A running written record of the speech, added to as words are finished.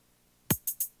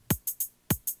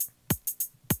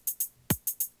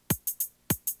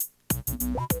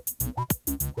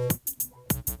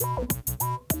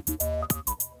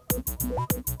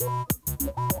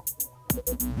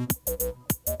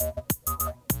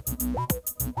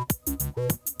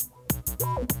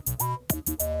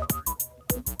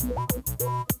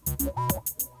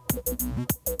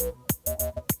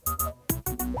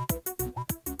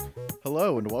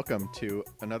Hello and welcome to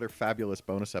another fabulous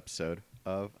bonus episode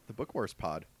of the Book Wars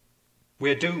Pod.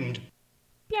 We're doomed.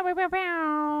 It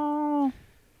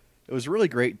was really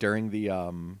great during the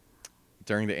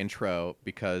intro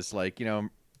because, like, you know,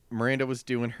 Miranda was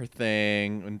doing her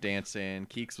thing and dancing.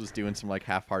 Keeks was doing some like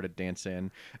half-hearted dancing,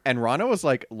 and Rana was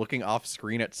like looking off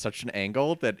screen at such an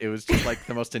angle that it was just like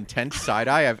the most intense side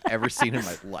eye I've ever seen in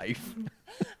my life.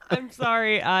 I'm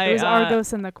sorry. It was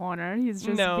Argos in the corner. He's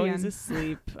just he's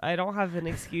asleep. I don't have an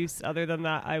excuse other than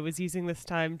that. I was using this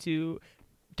time to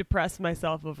depress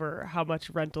myself over how much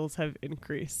rentals have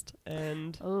increased,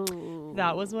 and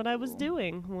that was what I was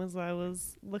doing. I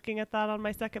was looking at that on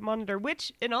my second monitor,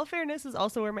 which, in all fairness, is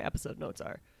also where my episode notes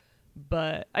are.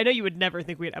 But I know you would never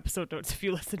think we had episode notes if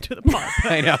you listen to the pod.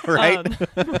 I know,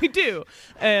 right? We do,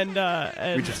 and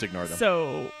we just ignore them.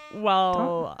 So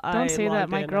while don't say that,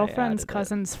 my girlfriend's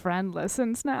cousin's friend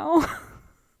listens now.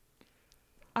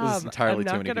 This is entirely too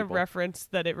I'm many not going to people. reference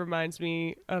that it reminds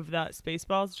me of that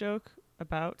Spaceballs joke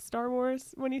about Star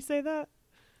Wars when you say that.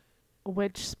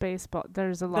 Which Spaceball?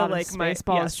 There's a lot of Yes,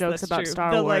 Spaceballs jokes about true.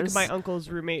 Star Wars. Like my uncle's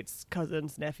roommate's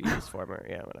cousin's nephew's former.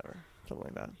 Yeah, whatever. Something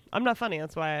like that. I'm not funny.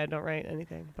 That's why I don't write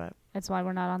anything. But that's why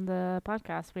we're not on the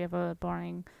podcast. We have a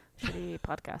boring, shitty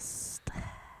podcast.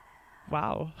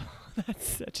 Wow.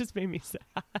 That just made me sad.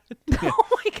 Oh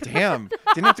my god. Damn.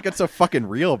 Didn't have to get so fucking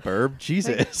real, Burb.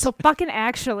 Jesus. So fucking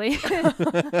actually.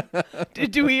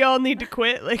 Do we all need to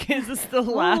quit? Like, is this the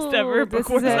last ever Book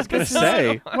Wars I was going to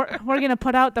say. We're going to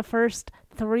put out the first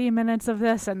 3 minutes of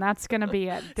this, and that's going to be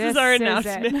it. This is our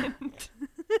announcement.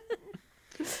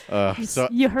 So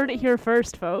you heard it here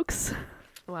first, folks.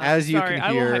 Wow. As you Sorry, can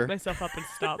I will hear- hype myself up and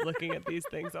stop looking at these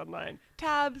things online.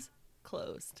 Tabs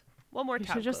closed. One more You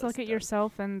tab should just closed, look at done.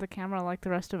 yourself and the camera like the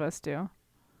rest of us do.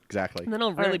 exactly. And then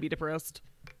I'll really Or- be depressed.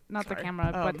 Not Sorry. the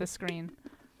camera, but the screen.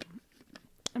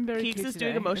 I'm very Keeks cute is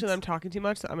doing today. a motion that It's- I'm talking too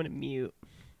much, so I'm going to mute.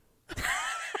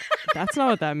 That's not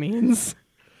what that means.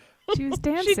 She was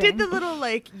dancing. She did the little,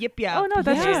 like, yip yap. Oh, no,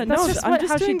 that's yeah, just, I'm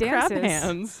just how she doing crab dances.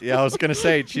 hands. Yeah, I was going to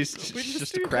say, she's We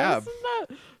just do a crab. this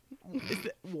and that. Is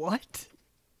it, what?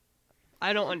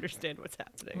 I don't understand what's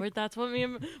happening. Wait, that's what me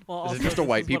and well, Is it also just a this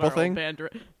white is what people our old thing?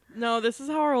 No, this is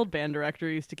how our old band director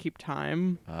used to keep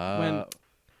time.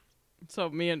 So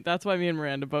that's why me and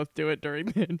Miranda both do it during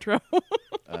the intro.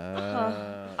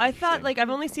 I thought, like, I've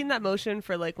only seen that motion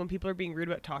for, like, when people are being rude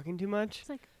about talking too much. It's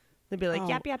like, They'd be like, Oh.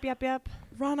 yap, yap, yap, yap.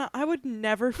 Rana, I would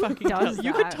never fucking does tell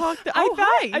you. could that? talk to I thought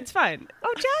hi. it's fine.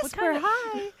 Oh, Jasper, kind of-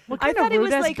 hi. what I kind thought of it was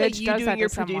rude-ass like bitch you does doing that your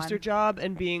to producer someone? job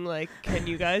and being like, can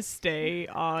you guys stay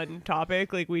on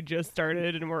topic? Like, we just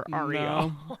started and we're already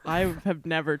No, off. I have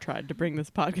never tried to bring this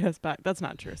podcast back. That's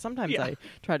not true. Sometimes Yeah. I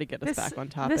try to get us back on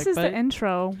topic. This is but the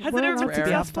intro. Has We're it ever allowed been to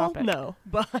be off successful? topic. No,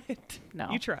 but No.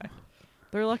 you try.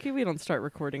 they're lucky we don't start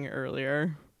recording it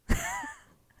earlier.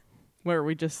 Where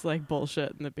we just like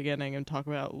bullshit in the beginning and talk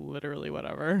about literally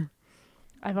whatever.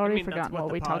 I've already mean, that's forgotten what what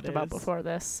the we pod talked about is. before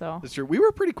this, so That's true. We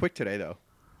were pretty quick today, though.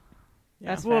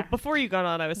 that's Well, fair. before you got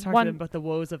on, I was talking One- about the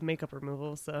woes of makeup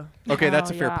removal, so. Okay, that's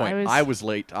a Oh, fair yeah, point. I I was- was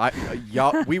late.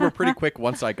 We were pretty quick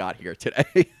once I got here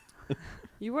today.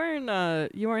 You weren't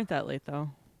that late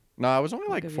though. No, I was only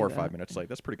I'll like give you 4 or that. 5 minutes late.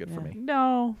 That's pretty good for Yeah.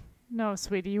 me. No,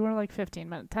 sweetie, you were like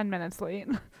 10 minutes late.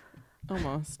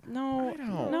 Almost. No, I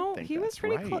don't no, think he was that's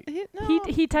pretty right. close. No.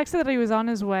 He texted that he was on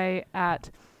his way at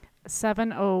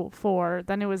 7:04.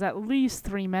 Then it was at least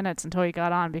 3 minutes until he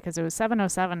got on because it was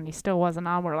 7:07 and he still wasn't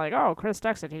on. We're like, oh, Chris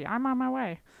texted you. I'm on my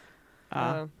way.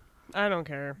 I don't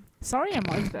care. Sorry, I'm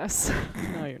like this.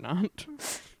 No, you're not.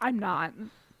 I'm not.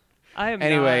 I am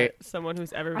Anyway. not someone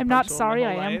who's ever been I'm not punctual in sorry. my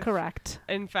I whole am life. correct.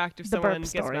 In fact, if The burp someone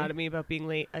gets story. mad at me about being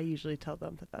late, I usually tell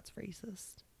them that that's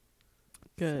racist.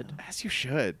 Good. As you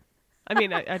should. I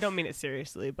mean, I don't mean it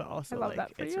seriously, but also, I love like,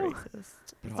 that for it's you. racist.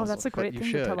 But Oh, that's a but great you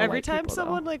thing to should. tell a Every white time people,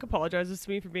 someone, though. like, apologizes to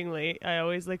me for being late, I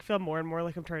always, like, feel more and more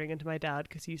like I'm turning into my dad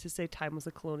because he used to say time was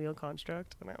a colonial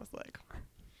construct, and I was like,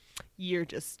 you're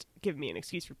just giving me an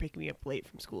excuse for picking me up late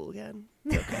from school again.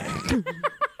 Okay.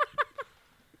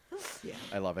 Yeah.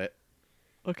 I love it.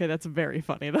 Okay, that's very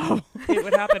funny though. It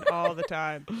would happen all the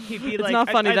time. He'd be It's like, not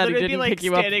funny I'd that he literally didn't be, like, pick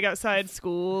you up. standing outside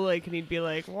school, like, and he'd be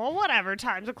like, well, whatever,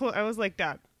 time's a I was like,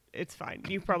 Dad, it's fine.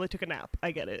 You probably took a nap. I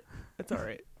get it. It's all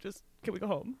right. Just, can we go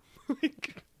home?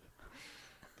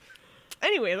 Anyway,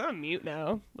 Anyways, I'm mute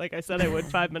now. Like I said I would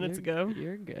 5 minutes ago.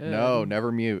 You're good. No,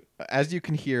 never mute. As you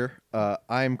can hear,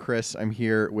 I'm Chris. I'm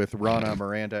here with Rana,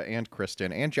 Miranda, and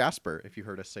Kristen, and Jasper. If you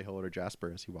heard us say hello to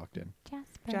Jasper as he walked in.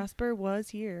 Jasper was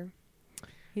here.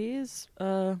 He's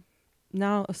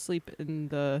now asleep in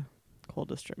the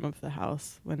coldest room of the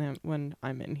house. When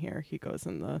I'm in here, he goes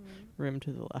in the room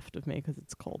to the left of me because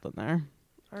it's cold in there.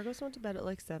 Argos went to bed at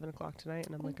like 7 o'clock tonight,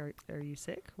 and I'm like, are you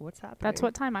sick? What's happening? That's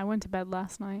what time I went to bed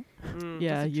last night.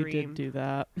 Yeah, just a you dream. did do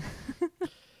that.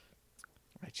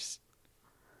 I just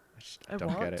I don't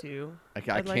want get it. to. I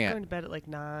I'd like can't. going to bed at like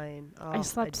 9. Oh, I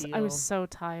slept. I ideal. was so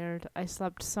tired. I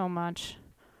slept so much.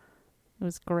 It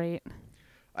was great.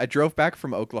 I drove back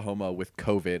from Oklahoma with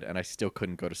COVID, and I still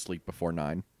couldn't go to sleep before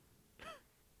 9.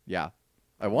 Yeah.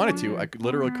 I wanted to. I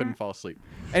literally couldn't fall asleep.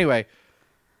 Anyway,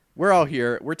 we're all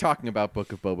here. We're talking about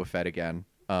Book of Boba Fett again.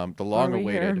 The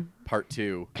long-awaited here? part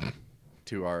 2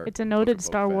 to our It's a Book noted of Boba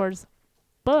Star Fett. Wars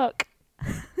book.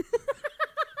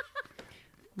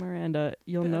 Miranda,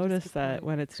 you'll That is a notice good that point.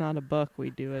 when it's not a book, we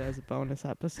do it as a bonus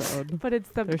episode. But it's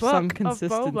the There's book some of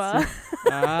consistency. Boba.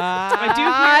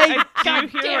 I do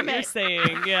hear what you're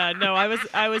saying. Yeah, no,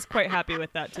 I was quite happy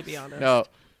with that, to be honest. No,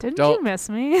 Didn't Don't- you miss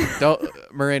me? don't,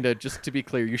 Miranda, just to be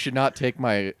clear, you should not take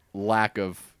my lack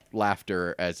of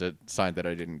laughter as a sign that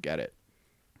I didn't get it.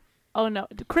 Oh no,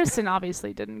 Kristen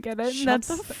obviously didn't get it. Shut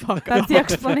the fuck That's up. the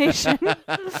explanation.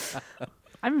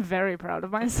 I'm very proud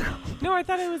of myself. No, I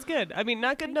thought it was good. I mean,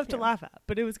 not good enough to laugh at,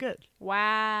 but it was good.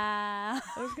 Wow.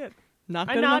 It was good. Not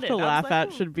I good enough nodded. to I was laugh like, at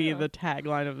 "Oh, should be yeah." the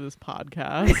tagline of this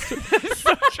podcast.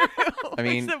 So true. I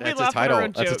mean, Except we that's a laugh at our title.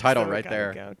 own That's a jokes, title so it right kinda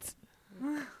there. counts.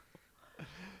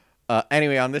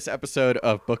 Anyway, on this episode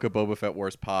of Book of Boba Fett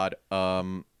Wars Pod,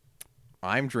 I'm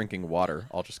drinking water.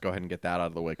 I'll just go ahead and get that out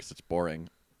of the way because it's boring.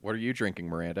 What are you drinking,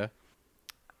 Miranda?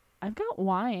 I've got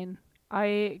wine.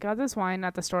 I got this wine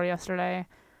at the store yesterday.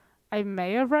 I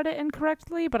may have read it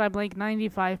incorrectly, but I'm like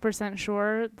 95%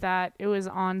 sure that it was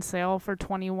on sale for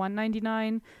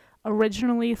 $21.99,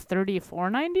 originally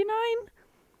 $34.99.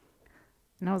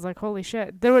 And I was like, holy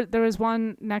shit. There was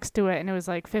one next to it and it was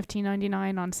like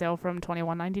 $15.99 on sale from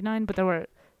 $21.99, but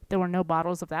there were no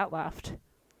bottles of that left.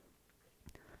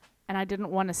 And I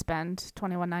didn't want to spend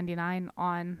 $21.99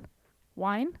 on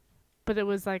wine, but it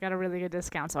was like at a really good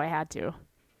discount, so I had to.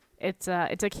 It's a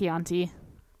Chianti.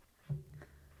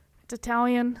 It's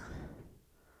Italian.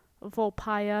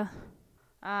 Volpaia.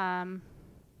 I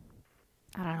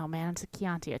don't know, man. It's a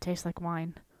Chianti. It tastes like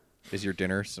wine. Is your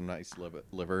dinner some nice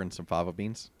liver and some fava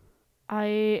beans?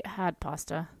 I had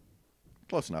pasta.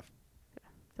 Close enough.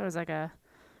 There was like I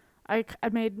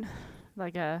made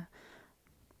like a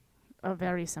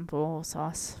very simple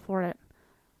sauce for it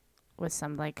with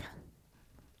some like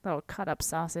little cut up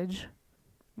sausage.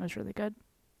 It was really good.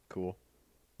 Cool.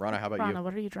 Rana, how about Rana, you?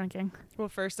 what are you drinking? Well,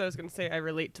 first I was going to say I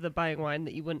relate to the buying wine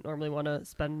that you wouldn't normally want to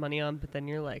spend money on, but then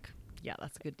you're like, yeah,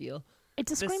 that's a good deal.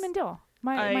 It's a This- screaming deal.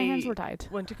 My hands were tied.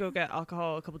 Went to go get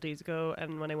alcohol a couple days ago,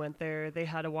 and when I went there, they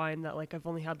had a wine that like I've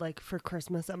only had like for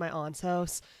Christmas at my aunt's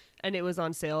house, and it was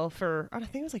on sale for I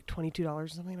think it was like $22 or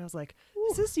something. And I was like,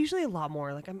 "Is this usually a lot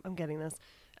more? Like I'm getting this."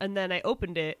 And then I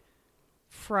opened it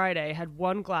Friday, had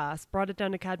one glass, brought it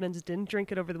down to Cadman's, didn't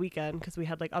drink it over the weekend because we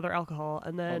had like other alcohol,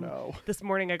 and then no. this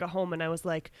morning I got home and I was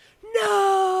like,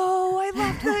 "No, I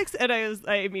left this," and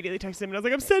I immediately texted him and I was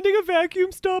like, "I'm sending a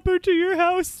vacuum stopper to your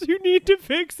house. You need to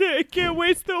fix it. I can't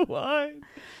waste the wine."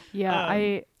 Yeah,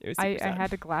 It was super I sad.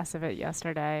 had a glass of it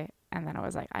yesterday, and then I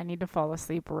was like, I need to fall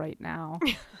asleep right now.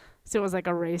 So it was like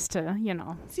a race to,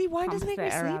 See, wine pump doesn't make the me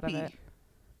air out of sleepy. it.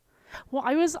 Well,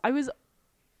 I was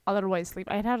otherwise sleep.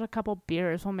 I had a couple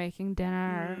beers while making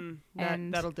dinner.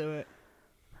 and- That'll do it.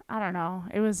 I don't know.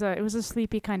 It was a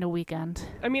sleepy kind of weekend.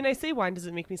 I mean, I say wine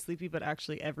doesn't make me sleepy, but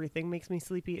actually everything makes me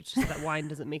sleepy. It's just that wine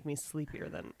doesn't make me sleepier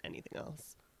than anything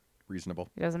else.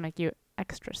 Reasonable. It doesn't make you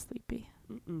extra sleepy.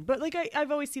 But like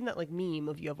I've always seen that like meme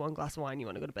of you have one glass of wine, you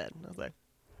want to go to bed. And I was like,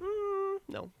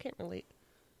 no, can't relate.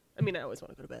 I mean, I always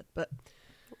want to go to bed, but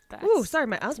ooh, sorry,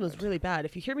 my asthma is really bad.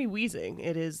 If you hear me wheezing,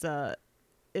 it is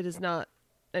not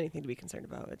anything to be concerned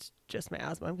about. It's just my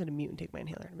asthma. I'm going to mute and take my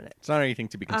inhaler in a minute. It's not anything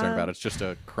to be concerned about. It's just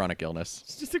a chronic illness.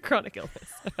 It's just a chronic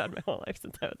illness I've had my whole life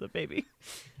since I was a baby.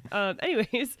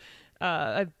 Anyways,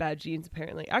 I have bad genes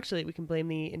apparently. Actually, we can blame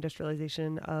the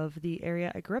industrialization of the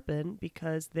area I grew up in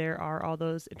because there are all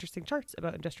those interesting charts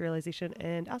about industrialization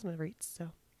and asthma rates.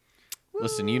 So,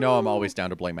 Listen, you know I'm always down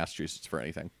to blame Massachusetts for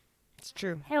anything. it's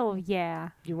true. Hell yeah.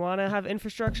 You want to have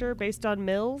infrastructure based on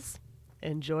mills?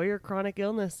 Enjoy your chronic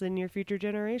illness in your future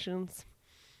generations.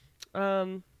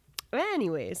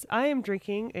 Anyways, I am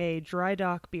drinking a Dry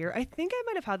Dock beer. I think I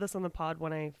might have had this on the pod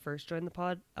when I first joined the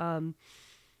pod.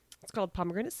 It's called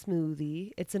Pomegranate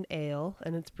Smoothie. It's an ale,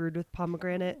 and it's brewed with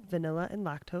pomegranate, vanilla, and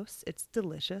lactose. It's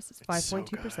delicious. It's so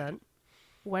 5.2%.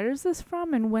 Where is this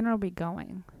from, and when are we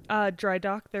going? Dry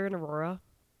Dock, they're in Aurora.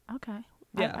 Okay.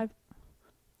 Yeah.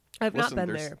 I've Listen, not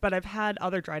been there's- there, but I've had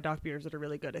other Dry Dock beers that are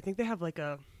really good. I think they have like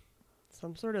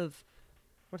some sort of,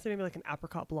 I want to say maybe like an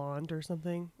apricot blonde or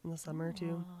something in the summer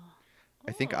too.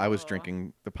 I think I was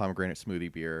drinking the pomegranate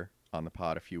smoothie beer on the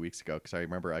pod a few weeks ago because I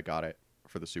remember I got it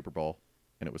for the Super Bowl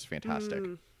and it was fantastic.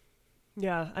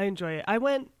 Yeah, I enjoy it. I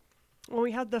went when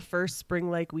we had the first spring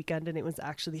like weekend, and it was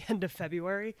actually the end of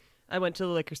February. I went to the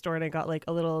liquor store and I got like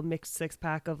a little mixed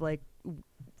 6-pack of like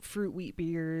fruit wheat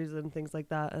beers and things like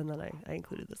that, and then I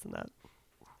included this in that.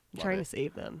 I'm Love trying it. to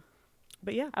save them,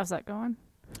 but yeah, How's that going?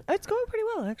 it's going pretty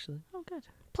well actually. Oh, good.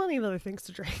 Plenty of other things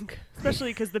to drink,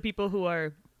 especially because the people who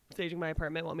are staging my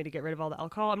apartment want me to get rid of all the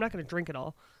alcohol. I'm not going to drink it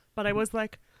all, but I was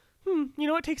like, you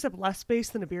know what takes up less space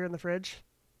than a beer in the fridge?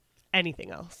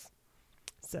 Anything else.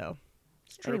 So,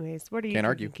 true. anyways, what are you Can't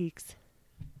drinking, argue. Keeks?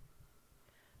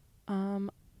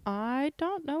 I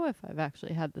don't know if I've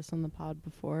actually had this on the pod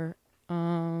before.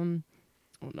 Oh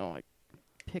no, I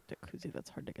picked a koozie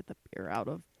that's hard to get the beer out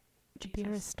of. The beer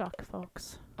is Jesus. stuck,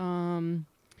 folks.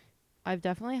 I've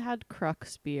definitely had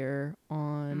Crux beer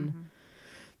on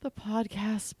the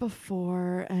podcast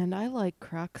before, and I like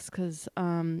Crux because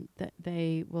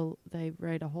they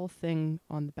write a whole thing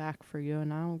on the back for you,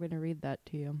 and I'm going to read that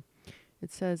to you.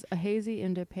 It says a hazy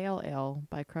India Pale Ale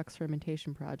by Crux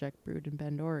Fermentation Project, brewed in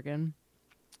Bend, Oregon.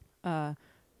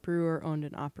 Brewer owned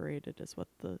and operated is what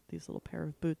these little pair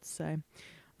of boots say.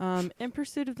 In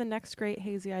pursuit of the next great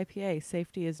hazy IPA,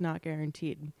 safety is not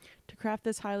guaranteed. To craft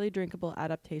this highly drinkable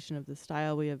adaptation of the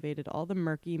style, we evaded all the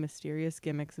murky, mysterious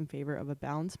gimmicks in favor of a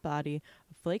balanced body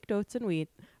of flaked oats and wheat,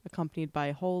 accompanied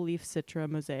by whole leaf Citra,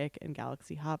 Mosaic, and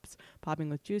Galaxy hops, popping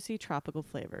with juicy tropical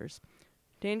flavors.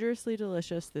 Dangerously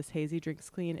delicious, this hazy drinks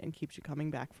clean and keeps you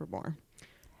coming back for more.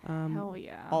 Hell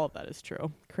yeah. All of that is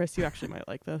true. Chris, you actually might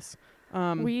like this.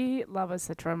 We love a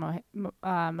Citra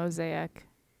Mosaic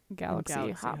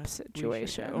Galaxy hop yes, we sure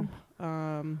situation.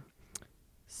 do.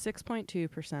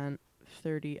 6.2%,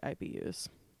 30 IBUs.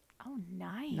 Oh,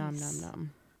 nice. Nom nom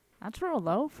nom. That's real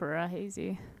low for a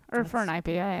hazy. Or for an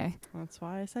IPA. That's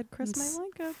why I said Chris It's might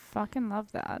like it. Fucking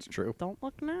love that. It's true. Don't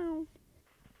look now.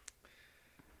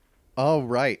 All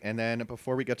right. And then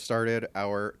before we get started,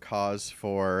 our cause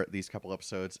for these couple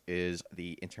episodes is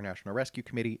the International Rescue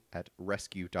Committee at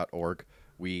rescue.org.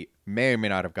 We may or may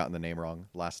not have gotten the name wrong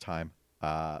last time,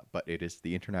 but it is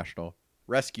the International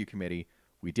Rescue Committee.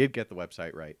 We did get the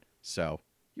website right. So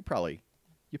you probably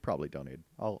donated.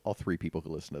 All three people who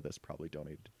listen to this probably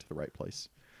donated to the right place.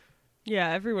 Yeah,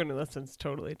 everyone who listens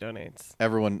totally donates.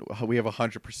 Everyone, we have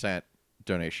 100%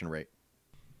 donation rate.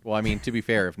 Well, I mean, to be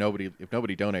fair, if nobody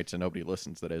donates and nobody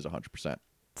listens, that is 100%.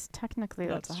 It's technically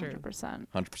that's That's true. 100%.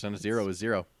 100% of zero is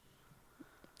zero.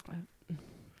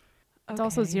 It's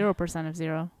also 0% of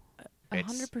 0.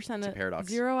 It's 100% a paradox.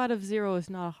 0 out of 0 is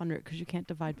not 100 because you can't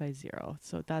divide by 0.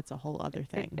 So that's a whole other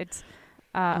thing. It's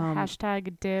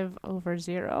hashtag div over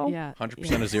 0. Yeah.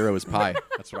 100% of zero is pi.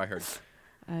 That's what I heard.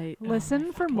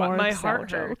 Listen for What, more my Excel heart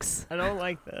jokes. I don't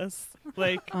like this.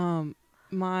 Like,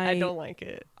 I don't like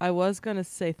it. I was gonna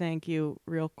say thank you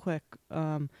real quick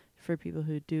for people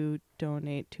who do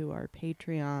donate to our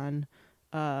Patreon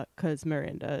because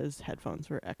Miranda's headphones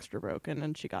were extra broken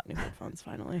and she got new headphones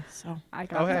finally. So I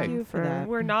got hey. thank you For for that.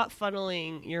 We're not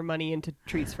funneling your money into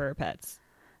treats for our pets.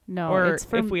 No, or it's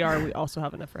from if we are, we also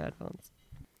have enough for headphones.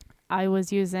 I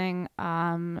was using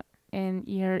in-ear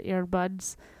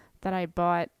earbuds that I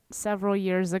bought several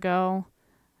years ago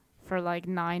for like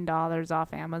 $9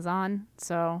 off Amazon.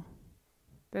 So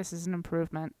this is an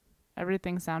improvement.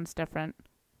 Everything sounds different.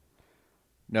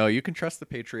 No, you can trust the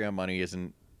Patreon money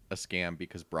isn't a scam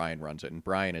because Brian runs it, and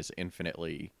Brian is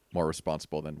infinitely more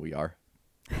responsible than we are.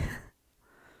 Yes,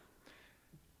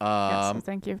 so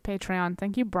thank you, Patreon.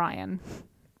 Thank you, Brian.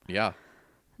 Yeah.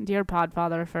 Dear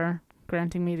Podfather, for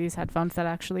granting me these headphones that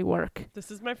actually work.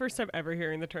 This is my first time ever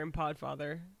hearing the term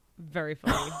Podfather. Very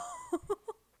funny.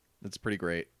 That's pretty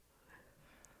great.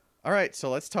 All right, so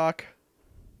let's talk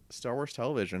Star Wars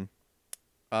television.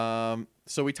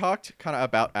 So we talked kind of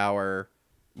about our,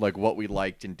 like, what we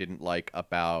liked and didn't like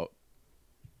about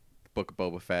Book of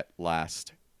Boba Fett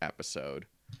last episode.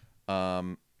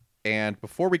 And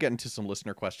before we get into some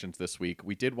listener questions this week,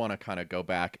 we did want to kind of go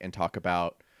back and talk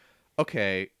about,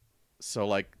 okay, so,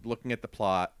 like, looking at the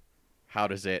plot, how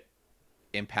does it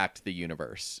impact the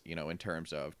universe, you know, in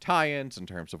terms of tie-ins, in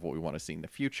terms of what we want to see in the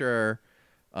future,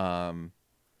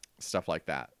 stuff like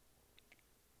that.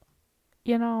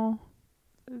 You know,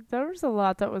 there was a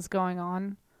lot that was going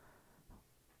on.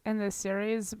 in this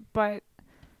series, but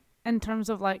in terms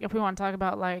of like, if we want to talk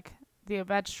about like the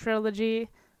Avenged trilogy,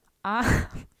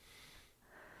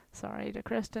 sorry to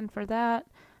Kristen for that.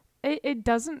 It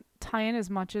doesn't tie in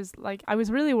as much as like I was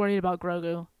really worried about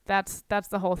Grogu. That's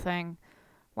the whole thing.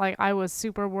 Like I was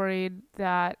super worried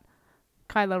that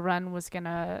Kylo Ren was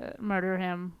gonna murder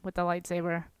him with the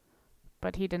lightsaber,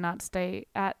 but he did not stay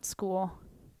at school.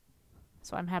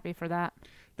 So I'm happy for that.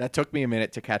 That took me a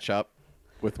minute to catch up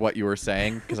with what you were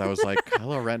saying because I was like,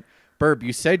 Kylo Ren. Burb,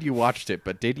 you said you watched it,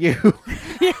 but did you?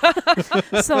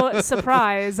 So,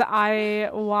 surprise, I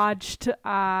watched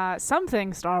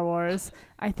something Star Wars.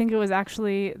 I think it was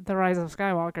actually The Rise of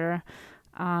Skywalker.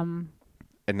 And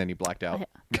then you blacked out.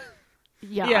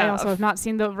 I also have not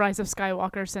seen The Rise of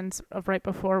Skywalker since right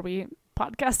before we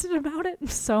podcasted about it.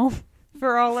 So,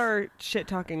 for all our shit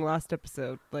talking last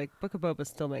episode, like Book of Boba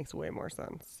still makes way more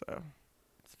sense. So,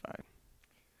 it's fine.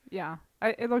 Yeah.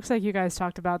 It looks like you guys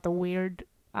talked about the weird...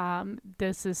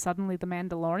 this is suddenly the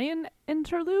Mandalorian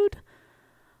interlude.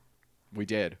 We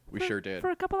did. We sure did. For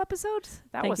a couple episodes.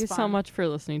 That was Thank you fun. so much for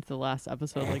listening to the last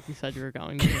episode like you said you were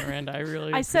going to, Miranda. I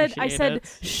really I said, appreciate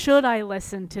it. should I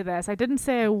listen to this? I didn't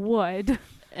say I would.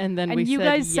 And then And we you said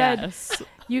guys said- yes.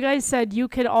 You guys said you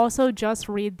could also just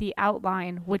read the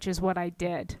outline, which is what I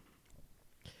did.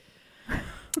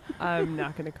 I'm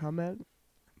not going to comment.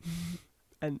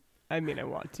 And I mean, I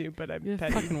want to, but I'm You're the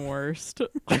petty. fucking worst.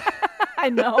 I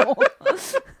know.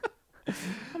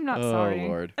 I'm not Oh, sorry.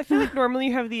 Lord. I feel like normally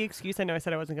you have the excuse. I know I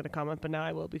said I wasn't going to comment, but now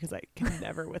I will because I can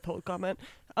never withhold comment.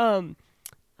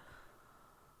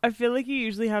 I feel like you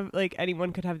usually have, like,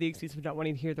 anyone could have the excuse of not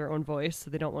wanting to hear their own voice, so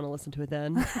they don't want to listen to it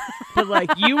then. But, like,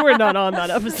 you were not on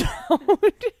that episode.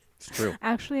 It's true.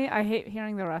 Actually, I hate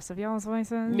hearing the rest of y'all's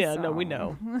voices. Yeah, no, we so-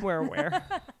 know. We're aware.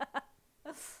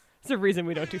 It's the reason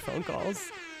we don't do phone calls.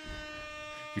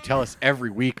 You tell us every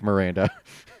week, Miranda.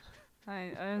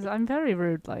 I'm very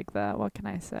rude like that. What can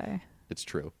I say? It's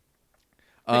true.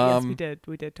 But yes, we did.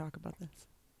 We did talk about this.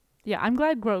 Yeah, I'm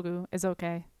glad Grogu is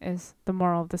okay, is the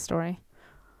moral of the story.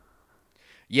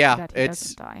 Yeah, That he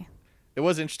doesn't die. it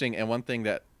was interesting, and one thing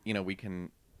that we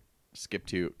can skip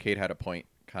to. Kate had a point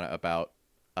kind of about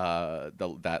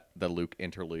the Luke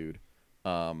interlude,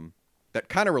 that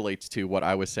kind of relates to what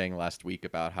I was saying last week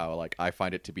about how like I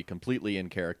find it to be completely in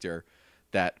character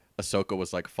that Ahsoka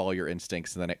was like follow your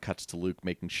instincts, and then it cuts to Luke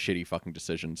making shitty fucking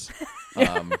decisions.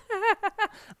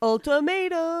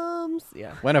 Ultimatums.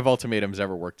 Yeah. When have ultimatums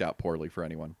ever worked out poorly for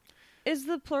anyone? Is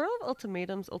the plural of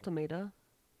ultimatums ultimata?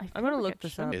 I I'm feel gonna like look it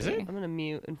this should up. Is it? be. I'm gonna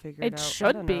mute and figure it It out. I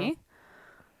should don't be. know.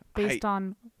 Based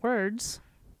on words.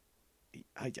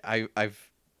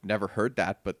 I've never heard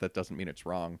that, but that doesn't mean it's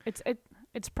wrong.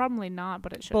 It's probably not,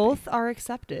 but it should Both are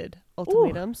accepted.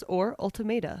 Ultimatums or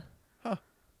ultimata. Huh.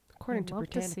 According I'd to love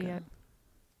to Britannica. see it.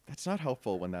 That's not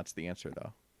helpful when that's the answer,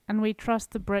 though. And we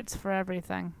trust the Brits for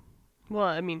everything. Well,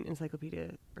 I mean,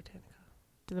 Encyclopedia Britannica.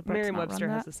 Do the Brits not Merriam-Webster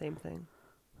run has that? the same thing.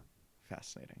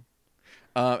 Fascinating.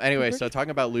 Anyway, so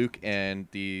talking about Luke and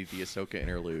the Ahsoka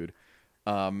interlude,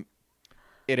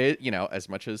 it is, as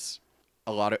much as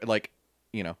a lot of like,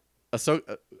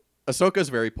 Ahsoka is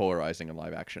very polarizing in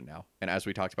live action now, and as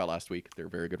we talked about last week, there are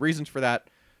very good reasons for that,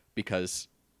 because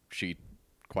she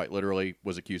quite literally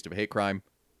was accused of a hate crime,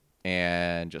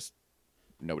 and just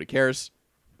nobody cares.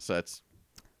 So it's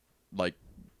like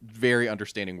very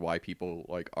understanding why people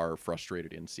like are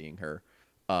frustrated in seeing her.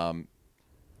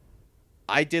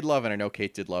 I did love, and I know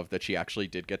Kate did love, that she actually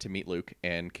did get to meet Luke,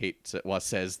 and Kate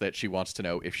says that she wants to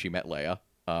know if she met Leia.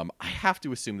 I have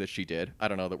to assume that she did. I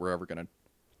don't know that we're ever going to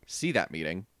see that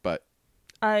meeting, but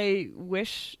I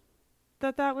wish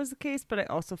that was the case, but I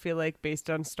also feel like based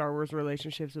on Star Wars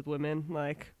relationships with women,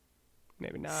 like,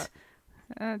 maybe not.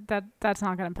 That's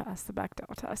not going to pass the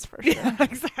Bechdel test for sure. Yeah,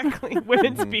 exactly.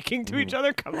 Women speaking to each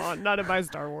other? Come on, not in my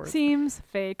Star Wars. Seems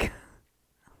fake.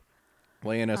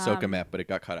 Leia and Ahsoka met, but it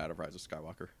got cut out of Rise of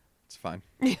Skywalker. It's fine.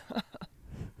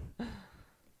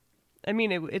 I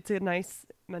mean, it's a nice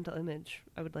mental image.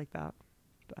 I would like that,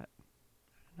 but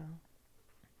I don't know.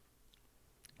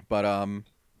 But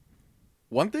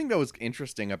one thing that was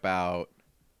interesting about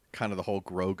kind of the whole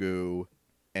Grogu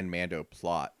and Mando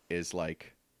plot is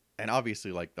like, and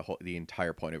obviously like the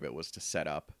entire point of it was to set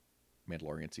up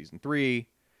Mandalorian season 3,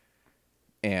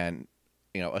 and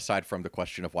aside from the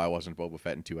question of why wasn't Boba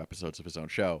Fett in 2 episodes of his own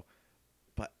show,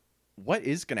 but what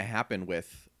is going to happen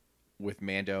with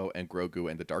Mando and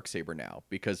Grogu and the Darksaber now?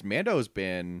 Because Mando's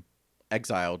been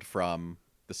exiled from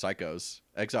the Psychos,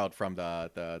 exiled from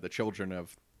the children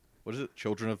of, what is it?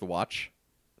 Children of the Watch?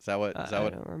 Is that what? I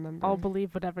don't remember. I'll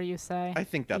believe whatever you say. I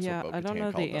think that's yeah, what I don't Bo-Katan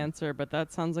know called the them. answer, but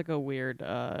that sounds like a weird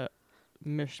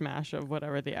mishmash of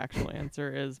whatever the actual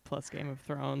answer is plus Game of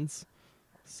Thrones.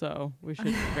 So we should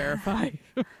verify.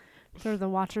 They're the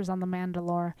watchers on the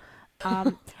Mandalore.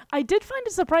 I did find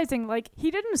it surprising. Like,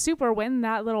 he didn't super win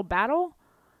that little battle,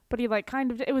 but he like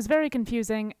kind of. It was very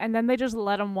confusing, and then they just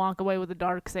let him walk away with a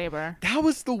Darksaber. That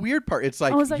was the weird part. It's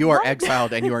like, like, you are what?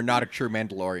 exiled and you are not a true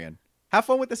Mandalorian. Have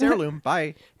fun with this heirloom.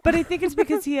 Bye. But I think it's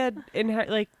because he had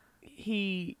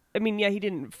he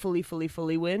didn't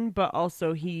fully win, but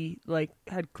also he like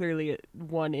had clearly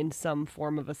won in some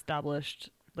form of established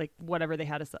like whatever they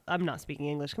had. I'm not speaking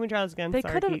English. Can we try this again? They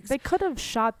Sorry, could have. Keeks. They could have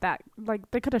shot that. Like,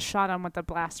 they could have shot him with a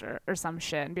blaster or some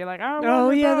shit and be like, "Oh, Oh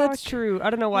we're yeah, back." that's true. I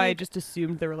don't know why I Like- just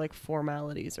assumed there were like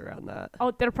formalities around that.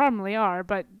 Oh, there probably are,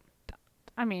 but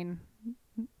I mean,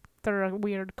 they're a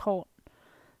weird cult.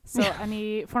 So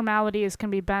any formalities can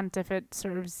be bent if it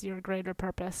serves your greater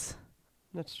purpose.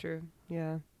 That's true.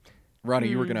 Yeah. Ronnie,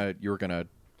 you were gonna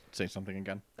say something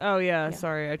again. Oh yeah, Yeah.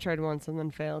 sorry. I tried once and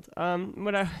then failed.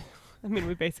 I mean,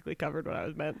 we basically covered what I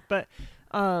was meant, but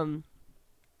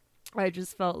I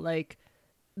just felt like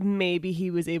maybe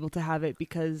he was able to have it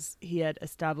because he had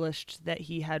established that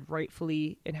he had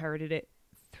rightfully inherited it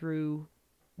through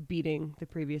beating the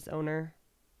previous owner,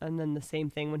 and then the same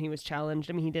thing when he was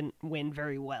challenged. I mean, he didn't win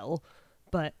very well,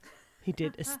 but he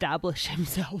did establish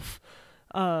himself.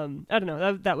 I don't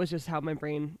know. That was just how my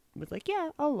brain was like,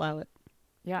 yeah, I'll allow it.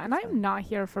 Yeah, and I'm not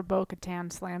here for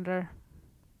Bo-Katan slander.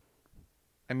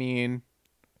 I mean,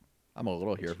 I'm a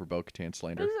little here for Bo-Katan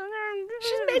slander.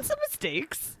 She's made some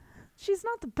mistakes. She's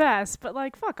not the best, but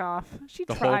like, fuck off. She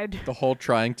tried. The whole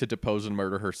trying to depose and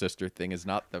murder her sister thing is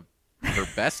not her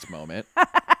best moment.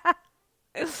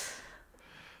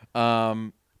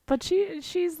 But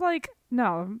she's like,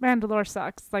 no, Mandalore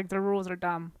sucks. Like, the rules are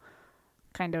dumb.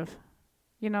 Kind of.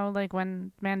 You know, like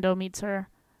when Mando meets her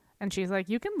and she's like,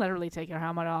 you can literally take your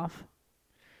helmet off.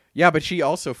 Yeah, but she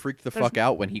also freaked the There's- fuck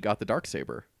out when he got the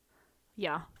Darksaber.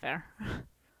 Yeah, fair.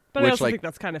 But Which, I also like- think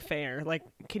that's kind of fair. Like,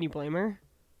 can you blame her?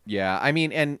 Yeah, I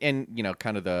mean, and you know,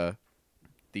 kind of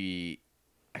the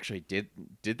actually did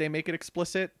they make it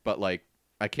explicit? But like,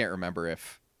 I can't remember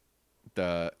if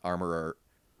the armorer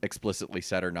explicitly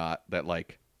said or not that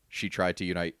like she tried to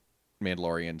unite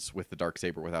Mandalorians with the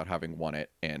Darksaber without having won it,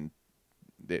 and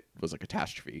it was a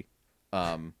catastrophe.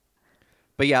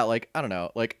 But yeah, like, I don't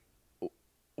know, like,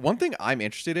 one thing I'm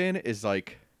interested in is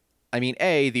like, I mean,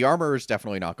 the armor is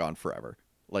definitely not gone forever.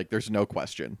 Like, there's no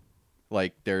question.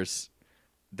 Like,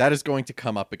 that is going to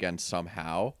come up again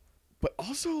somehow. But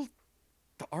also,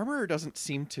 the armorer doesn't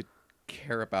seem to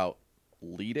care about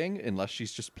leading unless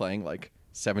she's just playing like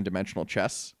 7-dimensional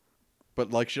chess.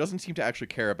 But like, she doesn't seem to actually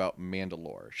care about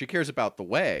Mandalore. She cares about the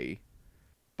way,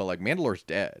 but like, Mandalore's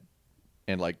dead.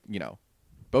 And like, you know,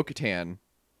 Bo-Katan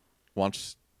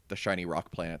wants the shiny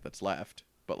rock planet that's left.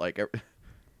 But like,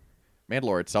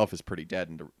 Mandalore itself is pretty dead,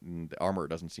 and the armorer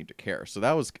doesn't seem to care. So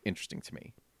that was interesting to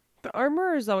me. The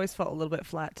armor has always felt a little bit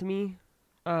flat to me.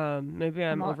 Maybe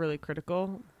I'm not- overly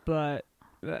critical, but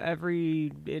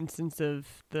every instance of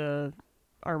the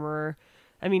armorer,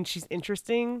 I mean, she's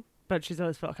interesting, but she's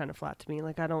always felt kind of flat to me.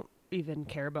 Like, I don't even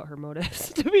care about her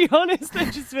motives, to be honest.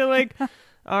 I just feel like,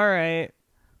 all right,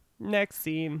 next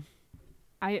scene.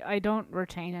 I don't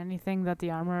retain anything that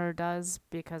the armorer does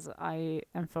because I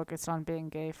am focused on being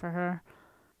gay for her.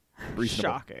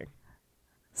 Reasonable. Shocking.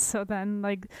 So then,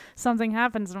 like, something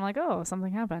happens, and I'm like, oh,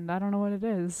 something happened. I don't know what it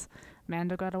is.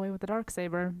 Mando got away with the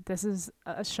Darksaber. This is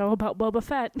a show about Boba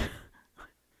Fett.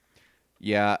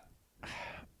 Yeah.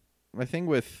 My thing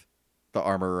with the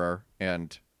armorer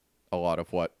and a lot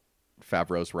of what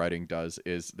Favreau's writing does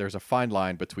is there's a fine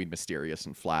line between mysterious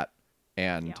and flat.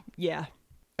 And Yeah. Yeah.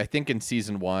 I think in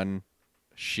season 1,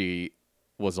 she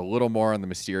was a little more on the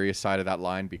mysterious side of that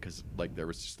line because like there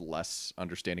was just less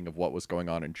understanding of what was going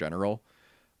on in general.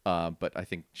 But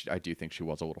I do think she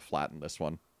was a little flat in this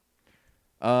one.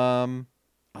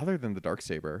 Other than the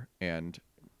Darksaber and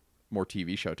more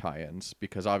TV show tie-ins,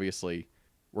 because obviously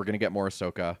we're going to get more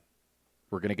Ahsoka.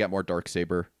 We're going to get more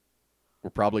Darksaber. We're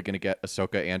probably going to get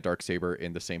Ahsoka and Darksaber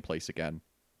in the same place again.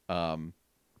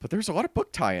 But there's a lot of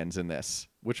book tie-ins in this,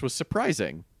 which was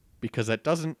surprising because that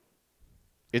doesn't...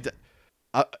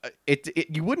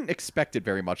 you wouldn't expect it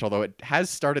very much, although it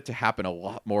has started to happen a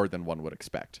lot more than one would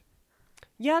expect.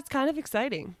 Yeah, it's kind of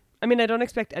exciting. I mean, I don't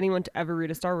expect anyone to ever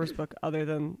read a Star Wars book other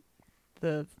than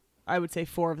I would say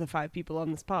 4 of the 5 people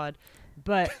on this pod.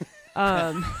 But,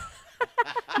 no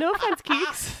offense,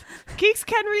 Keeks. Keeks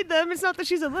can read them. It's not that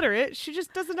she's illiterate. She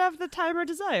just doesn't have the time or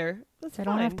desire. That's They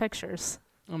fine. don't have pictures.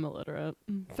 I'm illiterate.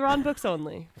 Thrawn books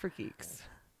only for Keeks.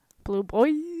 Blue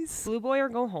boys. Blue boy or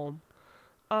go home.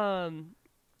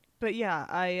 But yeah,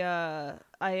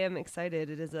 I am excited.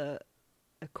 It is a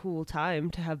cool time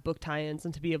to have book tie-ins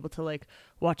and to be able to like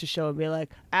watch a show and be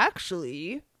like,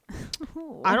 actually,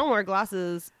 I don't wear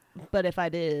glasses, but if I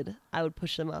did, I would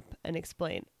push them up and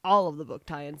explain all of the book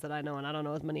tie-ins that I know, and I don't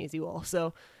know as many as you all.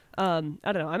 So I don't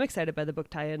know. I'm excited by the book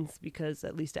tie-ins because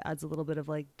at least it adds a little bit of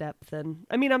like depth. And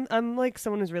I mean, I'm like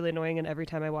someone who's really annoying, and every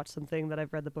time I watch something that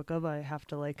I've read the book of, I have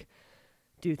to like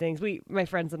do things. My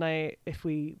friends and I, if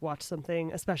we watch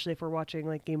something, especially if we're watching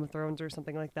like Game of Thrones or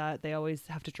something like that, they always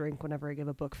have to drink whenever I give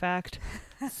a book fact.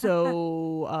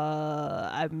 So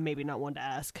I'm maybe not one to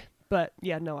ask. But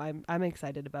yeah, no, I'm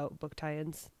excited about book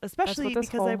tie-ins, especially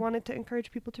because I wanted to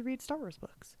encourage people to read Star Wars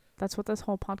books. That's what this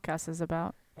whole podcast is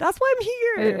about. That's why I'm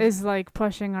here. It is like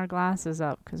pushing our glasses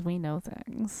up because we know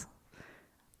things.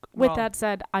 With that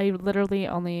said, I literally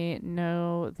only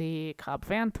know the Cobb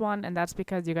Vanth one, and that's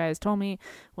because you guys told me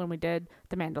when we did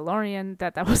The Mandalorian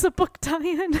that was a book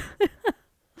tie-in.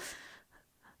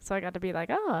 So I got to be like,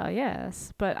 oh,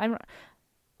 yes. But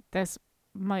this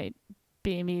might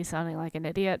be me sounding like an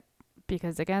idiot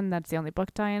because, again, that's the only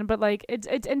book tie-in. But, like, it's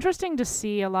interesting to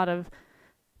see a lot of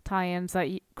tie-ins that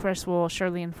Chris will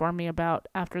surely inform me about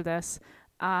after this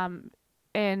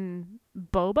in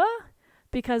Boba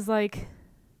because, like,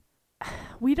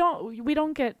 we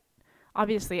don't get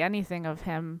obviously anything of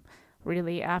him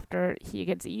really after he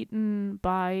gets eaten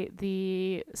by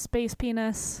the space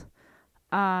penis.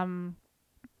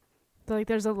 Like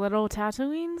there's a little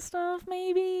Tatooine stuff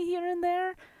maybe here and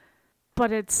there,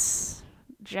 but it's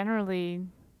generally,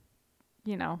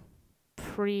 you know,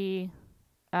 pre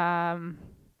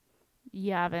Yavin.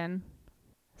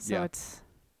 So Yeah. it's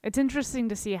interesting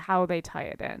to see how they tie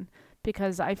it in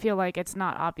because I feel like it's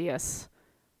not obvious,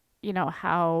 you know,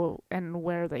 how and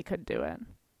where they could do it.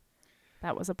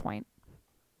 That was a point.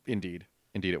 Indeed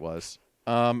it was.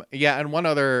 Yeah, and one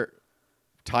other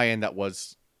tie-in that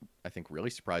was, I think, really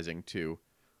surprising to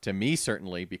me,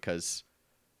 certainly, because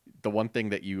the one thing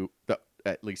that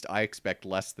at least I expect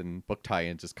less than book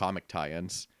tie-ins is comic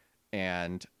tie-ins,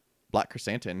 and Black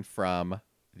Chrysanthemum from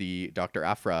the Dr.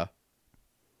 Aphra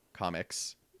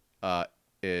comics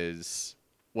was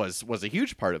a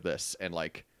huge part of this, and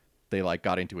like they like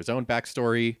got into his own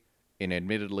backstory in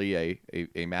admittedly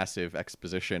a massive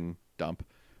exposition dump,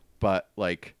 but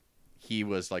like he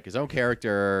was like his own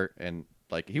character, and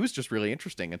like he was just really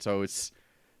interesting. And so it's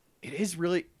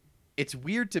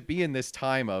weird to be in this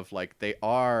time of like they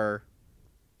are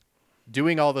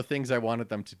doing all the things I wanted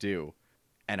them to do,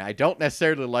 and I don't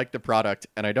necessarily like the product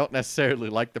and I don't necessarily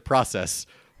like the process,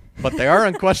 but they are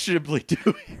unquestionably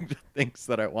doing the things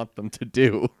that I want them to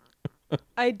do.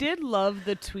 I did love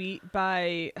the tweet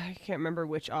by, I can't remember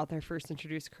which author first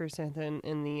introduced Chrysanthemum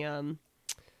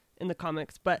in the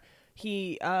comics, but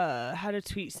he had a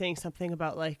tweet saying something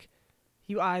about like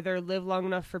you either live long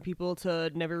enough for people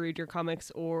to never read your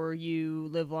comics or you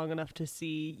live long enough to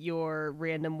see your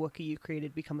random Wookiee you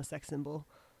created become a sex symbol.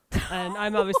 And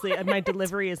I'm obviously, my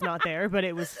delivery is not there, but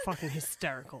it was fucking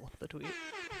hysterical, the tweet.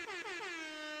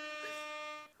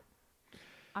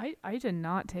 I did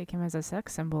not take him as a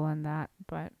sex symbol in that,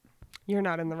 but You're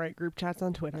not in the right group chats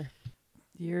on Twitter.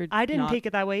 I didn't take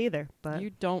it that way either, but You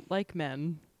don't like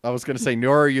men. I was going to say,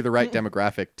 nor are you the right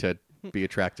demographic to be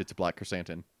attracted to Black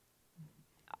Chrysanthemum.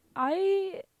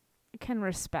 I can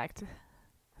respect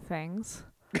things.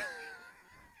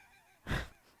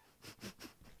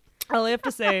 all I have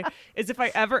to say is if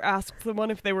I ever asked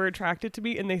someone if they were attracted to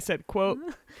me and they said, quote,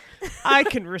 I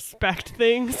can respect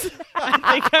things,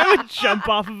 I think I would jump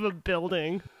off of a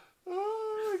building.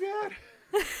 Oh, my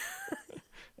God.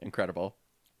 Incredible.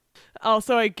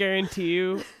 Also, I guarantee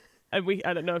you, and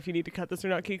I don't know if you need to cut this or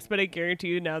not, Keeks, but I guarantee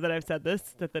you now that I've said this,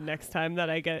 that the next time that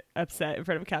I get upset in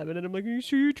front of Cabin and I'm like, are you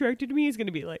sure you're attracted to me? He's going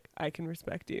to be like, I can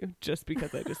respect you just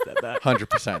because I just said that.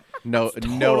 100%. No, It's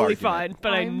no totally argument. fine,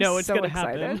 but I know it's so going to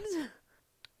happen. excited.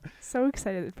 So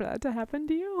excited for that to happen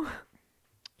to you.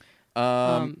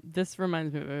 This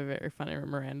reminds me of a very funny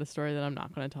Miranda story that I'm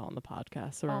not going to tell on the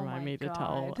podcast. So remind me to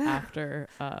tell after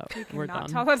we're Not done.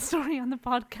 tell that story on the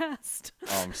podcast.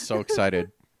 Oh, I'm so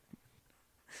excited.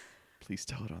 Please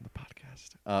tell it on the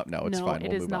podcast. No, it's fine. It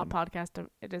We'll is move not on. podcast.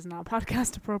 It is not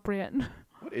podcast appropriate.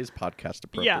 What is podcast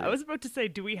appropriate? Yeah, I was about to say,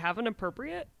 do we have an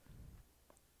appropriate?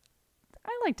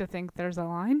 I like to think there's a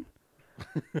line.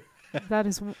 That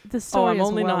is the story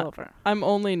is well over. I'm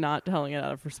only not telling it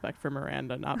out of respect for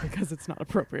Miranda, not because it's not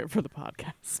appropriate for the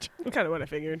podcast. Kind of what I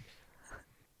figured.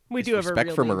 We Is do have a respect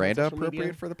real for name on Miranda social appropriate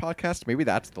media. for the podcast? Maybe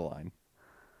that's the line.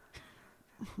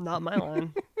 Not my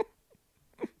line.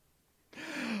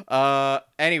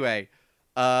 Anyway,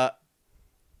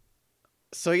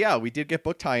 so yeah, we did get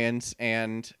book tie-ins,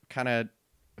 and kind of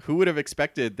who would have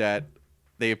expected that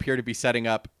they appear to be setting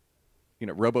up,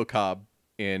 RoboCobb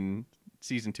in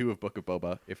season 2 of Book of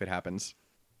Boba if it happens.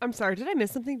 I'm sorry, did I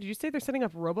miss something? Did you say they're setting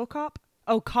up RoboCop?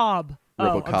 Oh, Cobb.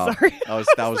 RoboCobb. Oh, I'm sorry.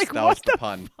 That was the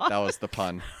pun. That was the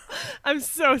pun. I'm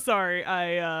so sorry.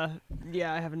 I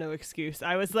have no excuse.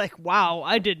 I was like, wow,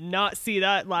 I did not see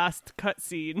that last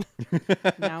cutscene.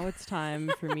 Now it's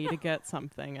time for me to get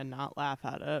something and not laugh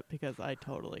at it because I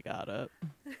totally got it.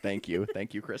 Thank you,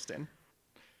 Kristen.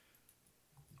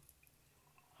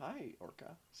 Hi,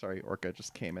 Orca. Sorry, Orca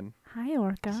just came in. Hi,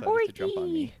 Orca. Decided to jump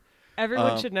on me.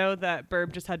 Everyone should know that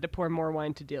Burb just had to pour more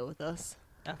wine to deal with us.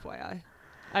 FYI.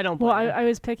 I don't blame Well, her. I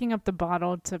was picking up the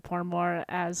bottle to pour more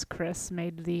as Chris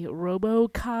made the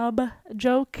RoboCobb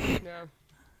joke. Yeah.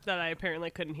 That I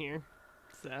apparently couldn't hear.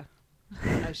 So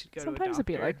I should go Sometimes to a it'd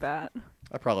be doctor. like that.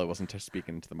 I probably wasn't just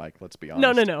speaking to the mic, let's be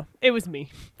honest. No. It was me.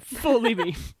 Fully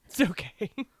me. It's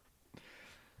okay.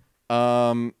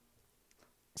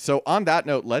 So on that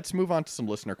note, let's move on to some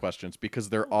listener questions because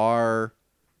there are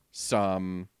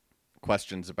some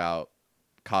questions about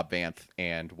Cobb Vanth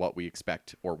and what we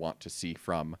expect or want to see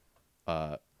from,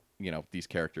 these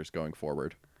characters going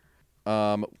forward.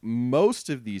 Most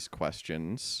of these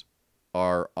questions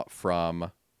are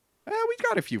from, we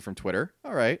got a few from Twitter.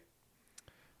 All right.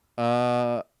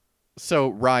 So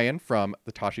Ryan from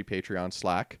the Tashi Patreon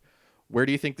Slack, where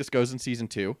do you think this goes in season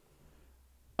 2?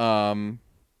 I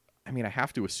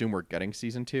have to assume we're getting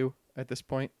season 2 at this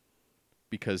point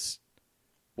because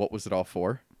what was it all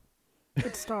for?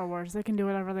 It's Star Wars. They can do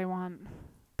whatever they want.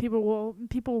 People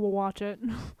will watch it.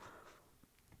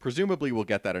 Presumably we'll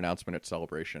get that announcement at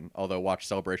Celebration, although Watch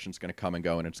Celebration's going to come and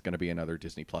go and it's going to be another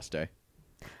Disney Plus day.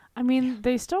 I mean,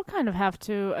 they still kind of have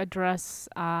to address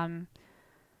Boba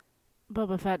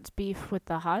Fett's beef with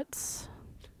the Hutts.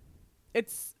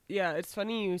 It's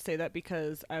funny you say that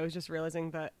because I was just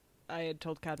realizing that I had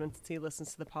told Cadman since he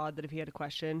listens to the pod that if he had a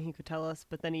question, he could tell us.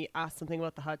 But then he asked something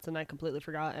about the Hutts, and I completely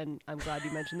forgot. And I'm glad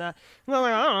you mentioned that. And I'm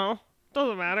like, I don't know,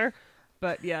 doesn't matter.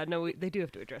 But yeah, no, they do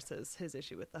have to address his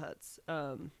issue with the Hutts.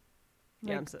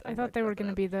 I thought they were going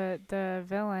to be the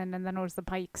villain, and then it was the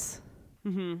Pikes.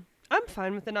 Mm-hmm. I'm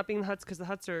fine with it not being the Hutts because the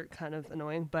Hutts are kind of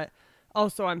annoying. But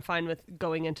also, I'm fine with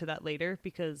going into that later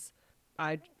because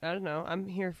I don't know. I'm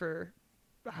here for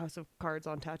House of Cards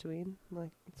on Tatooine.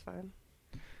 Like, it's fine.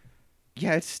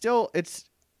 Yeah,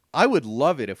 I would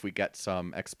love it if we get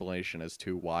some explanation as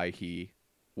to why he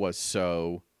was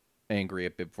so angry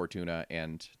at Bib Fortuna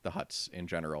and the Hutts in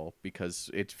general, because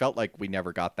it felt like we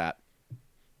never got that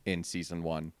in season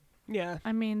 1. Yeah.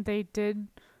 I mean, they did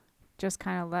just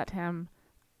kind of let him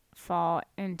fall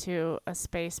into a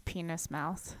space penis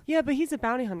mouth. Yeah, but he's a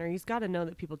bounty hunter. He's got to know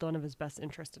that people don't have his best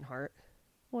interest in heart.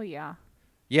 Well, yeah.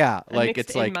 Yeah, I like mixed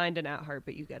it's in like mind and at heart,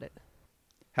 but you get it.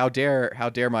 how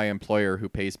dare my employer who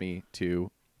pays me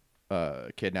to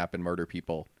kidnap and murder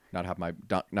people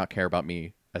not care about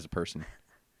me as a person.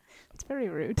 It's very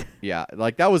rude. Yeah,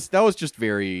 like that was just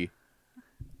very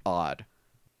odd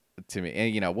to me.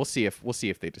 And we'll see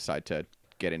if they decide to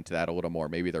get into that a little more.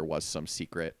 Maybe there was some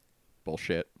secret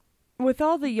bullshit. With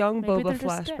all the young Maybe Boba they're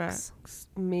just flashbacks,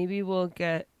 maybe we'll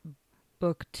get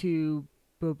book 2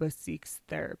 Boba seeks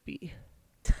therapy.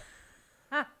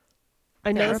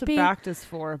 I know it's what Therapy? Bact is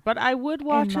for, but I would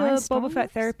watch a my Star Boba Fett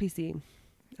Wars? therapy scene.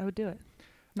 I would do it.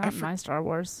 Not in my Star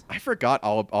Wars. I forgot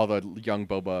all the young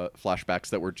Boba flashbacks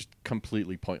that were just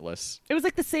completely pointless. It was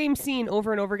like the same scene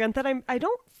over and over again that I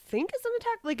don't think is an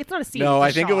attack. Like, it's not a scene. No, it's a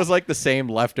I think it shot. was like the same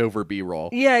leftover B-roll.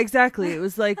 Yeah, exactly. It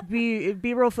was like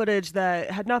B-roll footage that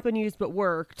had not been used but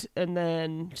worked, and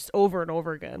then just over and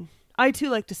over again. I too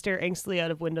like to stare angsty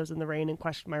out of windows in the rain and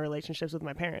question my relationships with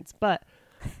my parents, but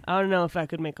I don't know if I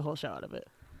could make a whole show out of it.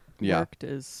 Yeah. Worked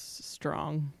is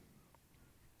strong.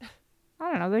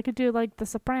 I don't know. They could do like The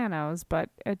Sopranos, but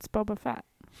it's Boba Fett.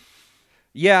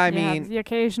 Yeah, I You have mean, the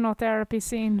occasional therapy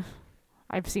scene.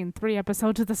 I've seen 3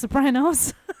 episodes of The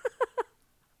Sopranos.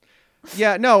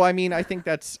 yeah, no, I mean, I think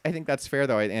that's fair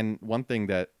though. And one thing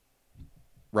that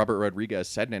Robert Rodriguez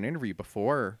said in an interview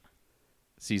before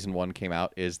season 1 came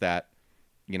out is that,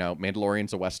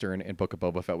 Mandalorian's a Western and Book of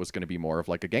Boba Fett was going to be more of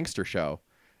like a gangster show.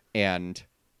 And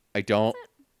I don't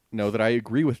know that I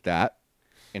agree with that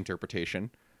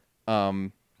interpretation.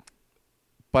 But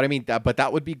I mean,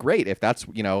 that would be great if that's,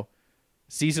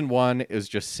 season 1 is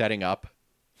just setting up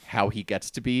how he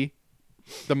gets to be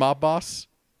the mob boss.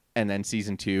 And then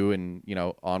season 2 and,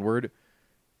 onward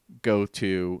go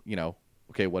to,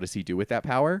 okay, what does he do with that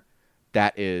power?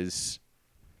 That is,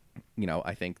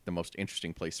 I think the most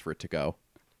interesting place for it to go.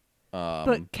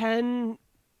 But can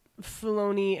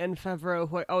Filoni and Favreau,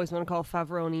 who I always want to call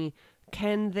Favroni,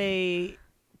 can they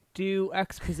do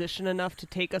exposition enough to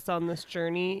take us on this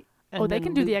journey? And They then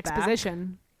can do the loop back?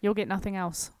 exposition. You'll get nothing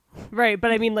else. Right,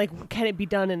 but I mean, like, can it be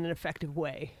done in an effective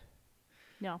way?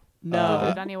 No. No.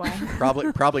 We'll do it anyway.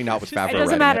 Probably not with Favreau It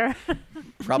doesn't writing matter. it.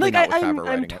 Probably Like, not with I'm Favreau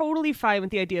writing it. totally fine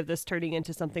with the idea of this turning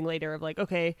into something later of like,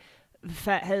 okay,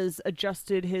 Fett has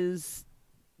adjusted his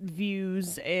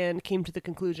views and came to the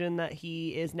conclusion that he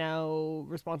is now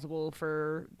responsible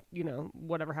for,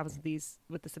 whatever happens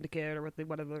with the Syndicate or with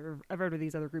whatever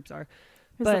these other groups are.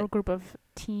 His But- little group of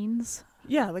teens.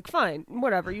 Yeah, like fine,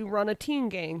 whatever. You run a teen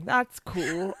gang, that's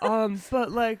cool.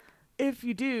 But like, if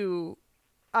you do,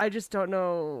 I just don't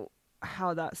know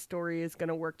how that story is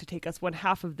gonna work to take us when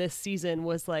half of this season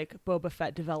was like Boba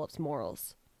Fett develops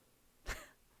morals.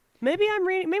 Maybe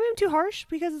I'm too harsh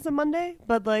because it's a Monday,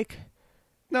 but like,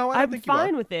 No, I don't I'm think you are.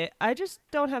 fine with it. I just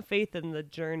don't have faith in the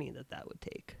journey that would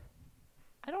take.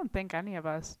 I don't think any of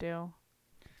us do.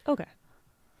 Okay.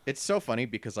 It's so funny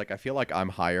because like I feel like I'm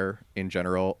higher in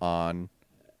general on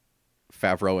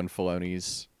Favreau and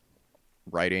Filoni's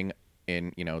writing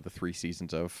in the 3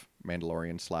 seasons of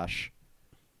Mandalorian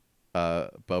 /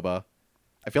 Boba.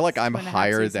 I feel like I'm 2.5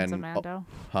 higher seasons than of Mando.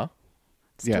 huh?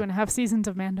 It's Yeah. 2.5 seasons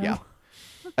of Mando. Yeah.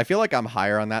 I feel like I'm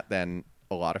higher on that than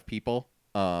a lot of people.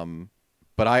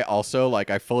 But I also like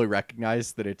I fully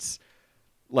recognize that it's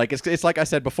like I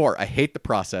said before. I hate the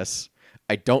process.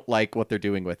 I don't like what they're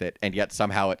doing with it, and yet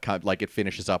somehow it kind of, like it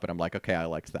finishes up, and I'm like, okay, I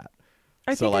liked that.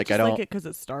 I So, think like, I I just don't- like it because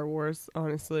it's Star Wars,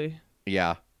 honestly.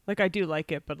 Yeah, Like, I do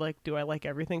like it, but like, do I like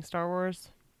everything Star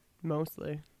Wars?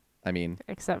 Mostly. I mean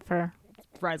Except for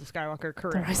Rise of Skywalker, The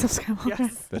correct. Rise of Skywalker.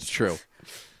 Yes. that's true.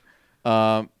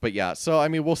 But yeah, so I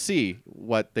mean, we'll see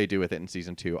what they do with it in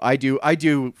season 2. I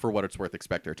do for what it's worth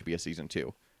expect there to be a season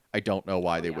 2. I don't know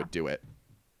why they yeah. would do it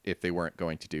if they weren't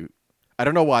going to do. I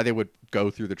don't know why they would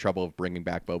go through the trouble of bringing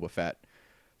back Boba Fett,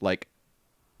 like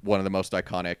one of the most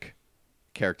iconic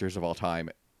characters of all time,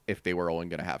 if they were only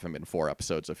going to have him in 4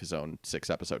 episodes of his own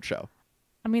 6-episode show.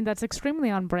 I mean, that's extremely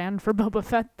on brand for Boba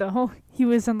Fett, though. He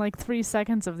was in like 3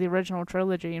 seconds of the original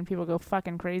trilogy, and people go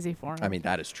fucking crazy for him. I mean,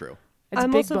 that is true. It's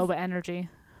I'm big also Boba energy.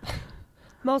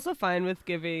 I'm also fine with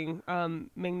giving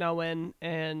Ming-Na Wen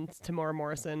and Tamora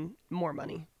Morrison more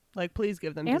money. Like, please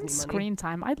give them And Disney money. screen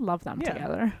time. I'd love them Yeah.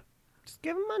 together. Just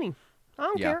give them money. I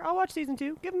don't Yeah. care. I'll watch season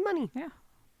 2. Give them money.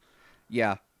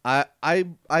 Yeah, I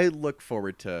look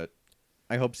forward to.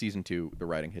 I hope season 2 the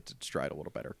writing hits its stride a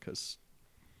little better because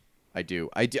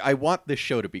I want this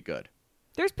show to be good.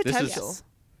 There's This is- potential. Yes.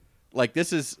 Like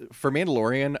this is for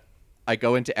Mandalorian. I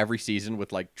go into every season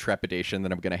with like trepidation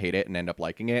that I'm gonna hate it and end up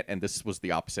liking it, and this was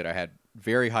the opposite. I had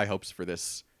very high hopes for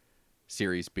this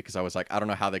series because I was like, I don't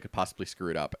know how they could possibly screw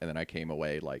it up, and then I came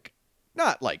away like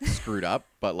not like screwed up,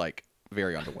 but like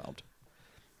very underwhelmed.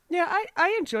 Yeah,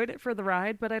 I enjoyed it for the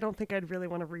ride, but I don't think I'd really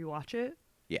want to rewatch it.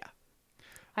 Yeah,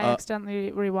 I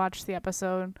accidentally rewatched the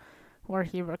episode where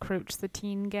he recruits the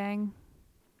teen gang.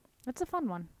 That's a fun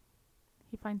one.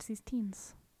 He finds these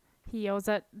teens. He yells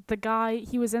at the guy.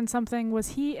 He was in something. Was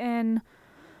he in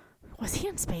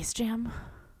Space Jam?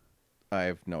 I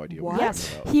have no idea. What? What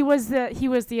Yes, he was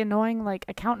the annoying like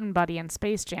accountant buddy in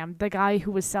Space Jam. The guy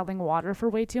who was selling water for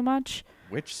way too much.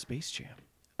 Which Space Jam?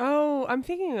 Oh, I'm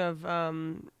thinking of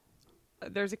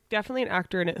there's definitely an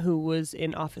actor in it who was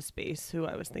in Office Space who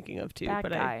I was thinking of too. That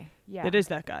but guy. Yeah. It is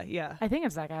that guy. Yeah. I think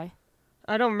it's that guy.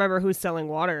 I don't remember who's selling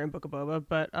water in Book of Boba,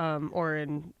 but or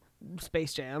in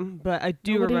Space Jam, but I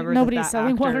do remember nobody's that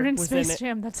selling actor in was Space it.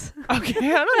 Jam. That's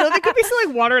Okay, I don't know. They could be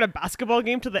selling water at a basketball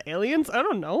game to the aliens. I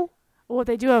don't know. well,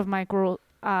 they do have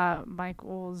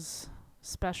Michael's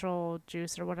special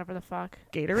juice or whatever the fuck.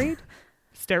 Gatorade,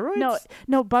 steroids.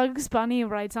 No. Bugs Bunny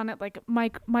writes on it like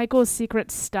Michael's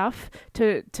secret stuff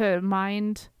to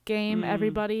mind game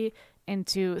everybody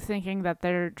into thinking that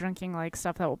they're drinking like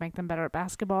stuff that will make them better at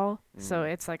basketball. So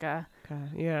it's like a Okay,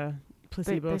 yeah, they,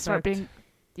 placebo they start effect. being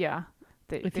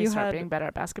they If they you start had- being better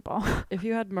at basketball. If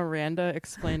you had Miranda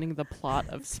explaining the plot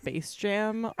of Space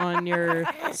Jam on your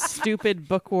stupid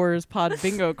Book Wars Pod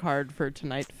bingo card for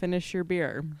tonight, finish your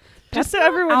beer. Just so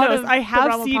everyone out knows, of I the have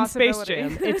realm of seen Space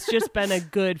possibility. Jam. It's just been a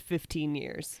good 15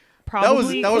 years.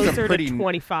 Probably that was a closer pretty- to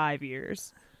 25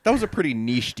 years. That was a pretty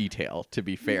niche detail, to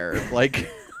be fair. Like,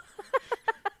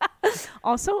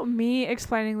 Also, me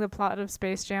explaining the plot of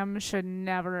Space Jam should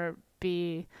never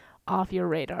be off your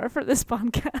radar for this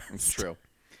podcast. it's true.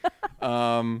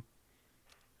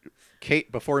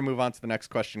 Kate, before we move on to the next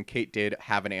question, Kate did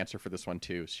have an answer for this one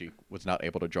too. She was not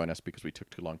able to join us because we took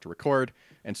too long to record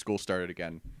and school started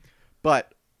again.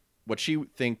 But where she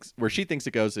thinks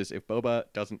it goes is if Boba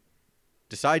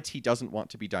decides he doesn't want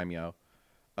to be daimyo,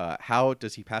 how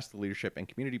does he pass the leadership and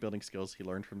community building skills he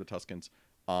learned from the Tuskens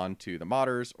on to the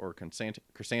Modders or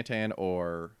Chrysantan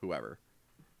or whoever.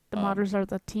 The modders are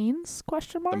the teens?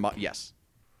 Question mark. Yes.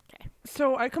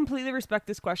 So I completely respect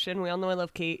this question. We all know I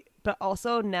love Kate, but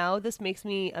also now this makes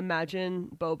me imagine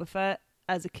Boba Fett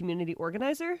as a community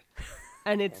organizer,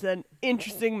 and it's an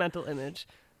interesting mental image.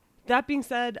 That being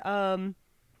said,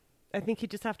 I think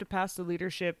he'd just have to pass the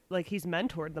leadership. Like, he's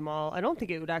mentored them all. I don't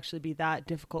think it would actually be that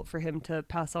difficult for him to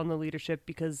pass on the leadership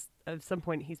because at some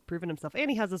point he's proven himself.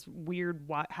 And he has this weird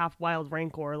half-wild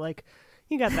rancor. Like,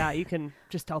 you got that. You can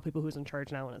just tell people who's in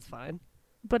charge now and it's fine.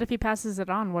 But if he passes it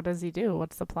on, what does he do?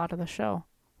 What's the plot of the show?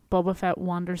 Boba Fett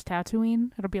wanders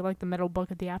Tatooine? It'll be like the middle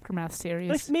book of the Aftermath series.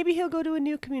 Like, maybe he'll go to a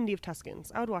new community of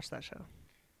Tuskens. I would watch that show.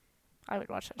 I would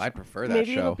watch that show. I'd prefer that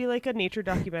Maybe show. it'll be like a nature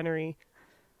documentary,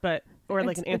 or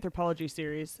like an anthropology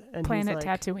series. And Planet he's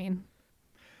like, Tatooine.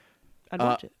 I'd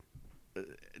watch it.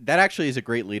 That actually is a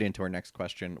great lead into our next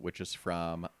question, which is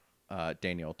from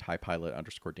Daniel,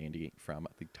 TiePilot_Dandy from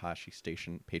the Tashi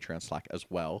Station Patreon Slack as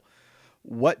well.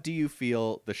 What do you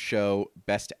feel the show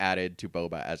best added to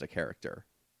Boba as a character?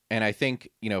 And I think,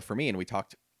 for me, and we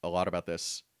talked a lot about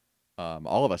this,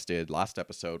 all of us did last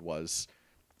episode, was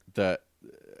the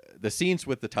scenes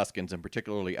with the Tuskens, and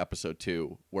particularly episode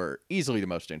 2, were easily the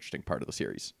most interesting part of the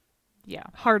series. Yeah.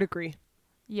 Hard agree.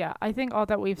 Yeah, I think all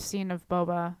that we've seen of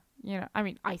Boba,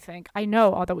 I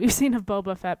know all that we've seen of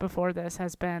Boba Fett before this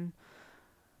has been,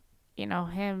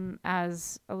 him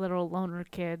as a little loner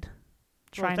kid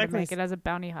trying to make it as a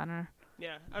bounty hunter.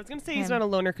 Yeah, I was going to say he's not a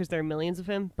loner because there are millions of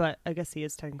him, but I guess he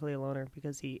is technically a loner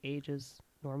because he ages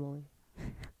normally.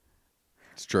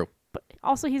 It's true. But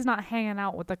also he's not hanging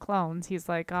out with the clones. He's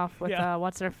like off with Yeah.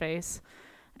 what's-her-face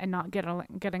and not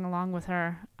getting along with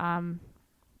her.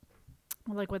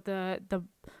 Like with the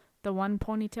one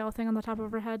ponytail thing on the top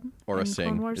of her head. Aura in Clone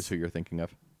Singh Wars. is who you're thinking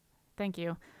of. Thank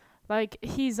you. Like,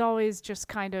 he's always just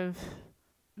kind of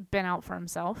been out for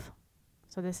himself.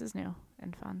 So this is new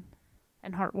and fun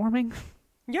and heartwarming.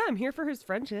 Yeah, I'm here for his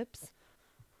friendships.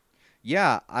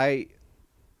 Yeah, I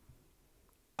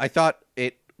thought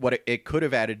what it could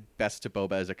have added best to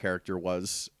Boba as a character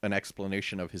was an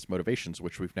explanation of his motivations,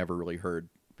 which we've never really heard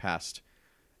past,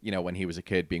 when he was a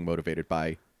kid being motivated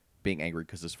by being angry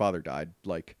because his father died.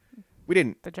 Like, we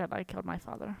didn't... The Jedi killed my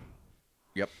father.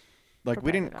 Yep. Like,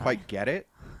 we Prepare didn't to die. quite get it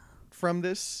from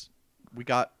this. We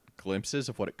got glimpses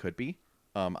of what it could be.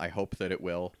 I hope that it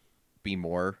will be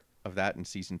more of that in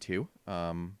season 2,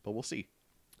 but we'll see.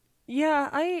 Yeah,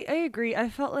 I agree. I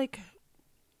thought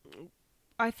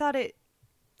it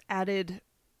added,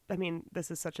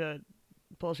 this is such a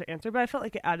bullshit answer, but I felt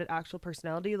like it added actual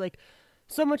personality. Like,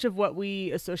 so much of what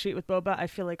we associate with Boba, I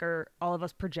feel like are all of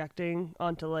us projecting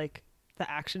onto, like, the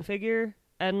action figure.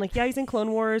 And, like, yeah, he's in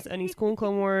Clone Wars, and he's cool in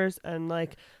Clone Wars, and,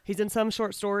 like, he's in some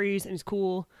short stories, and he's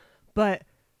cool. But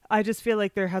I just feel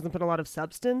like there hasn't been a lot of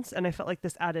substance, and I felt like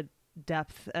this added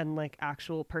depth and, like,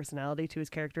 actual personality to his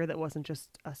character that wasn't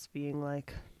just us being,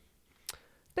 like,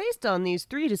 based on these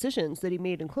 3 decisions that he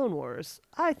made in Clone Wars,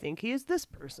 I think he is this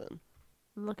person.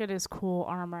 Look at his cool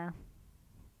armor.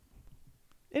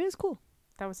 It is cool.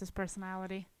 That was his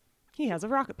personality. He has a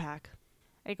rocket pack.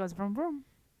 It goes vroom vroom.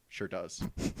 Sure does.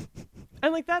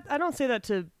 And, like, that, I don't say that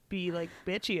to be, like,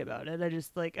 bitchy about it. I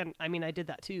just, like, and I mean, I did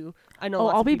that too. I know.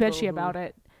 I'll be bitchy about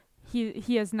it.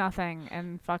 He has nothing,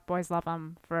 and fuckboys love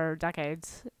him for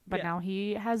decades. But Yeah. now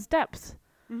he has depth,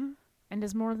 Mm-hmm. and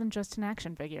is more than just an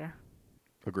action figure.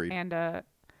 Agreed. And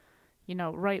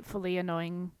rightfully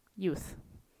annoying youth.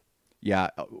 Yeah,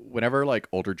 whenever like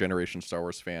older generation Star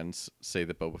Wars fans say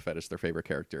that Boba Fett is their favorite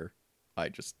character, I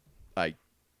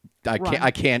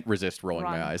can't resist rolling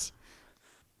my Run. eyes.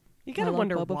 You gotta I love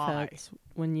wonder Boba why. Fett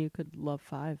when you could love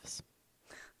 5s.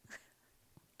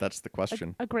 That's the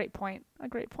question. A great point. A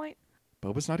great point.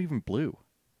 Boba's not even blue.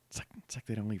 It's like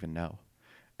they don't even know.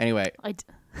 Anyway, I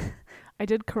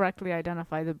did correctly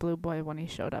identify the blue boy when he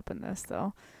showed up in this,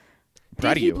 though.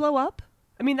 proud Did of he you. blow up?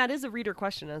 I mean, that is a reader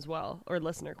question as well, or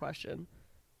listener question.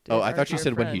 Did Oh, I our thought you dear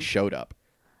said when he friend- showed up.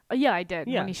 Yeah, I did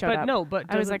Yeah, when he showed but up. no, but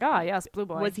I was doesn't- like, yes, blue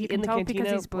boy. Was he You can in the tell because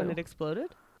cantina he's blue. when it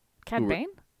exploded? Cad Who were- Bane?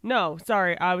 No,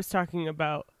 sorry, I was talking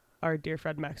about our dear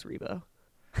friend Max Rebo.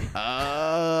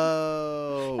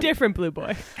 Oh, Different blue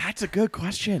boy. that's a good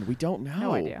question. We don't know.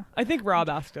 No idea. I think Rob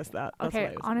asked us that. That's why Okay,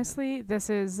 I was honestly, this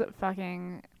is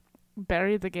fucking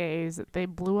bury the gays. They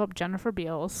blew up Jennifer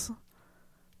Beals.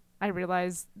 I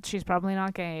realize she's probably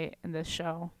not gay in this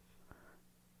show.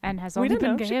 And has We only don't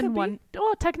been know. gay She in could be. one,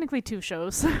 well, technically 2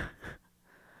 shows.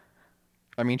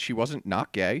 I mean, she wasn't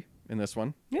not gay in this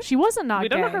one. Yeah. She wasn't not we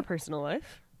gay. don't know her personal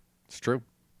life. It's true.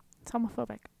 It's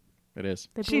homophobic. It is.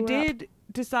 They She blew her up. did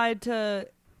decide to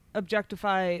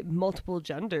objectify multiple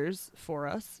genders for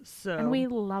us. So And we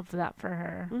love that for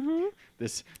her. Mm-hmm.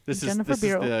 This Jennifer is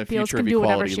the Beals future can of do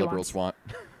whatever equality she liberals want.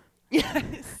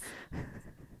 Yes.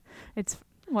 It's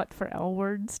what, for L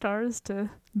word stars to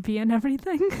be in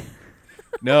everything?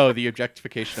 No, the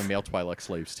objectification of male Twi'lek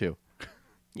slaves too.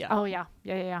 Yeah. Oh yeah.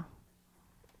 Yeah.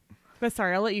 But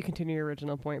sorry, I'll let you continue your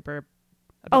original point, Burp.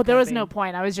 Oh, there Cad was Bane. no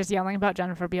point. I was just yelling about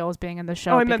Jennifer Beals being in the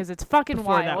show Oh, I meant because it's fucking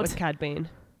Before wild. that was Cad Bane.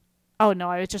 Oh no,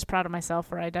 I was just proud of myself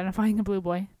for identifying a blue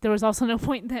boy. There was also no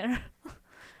point there.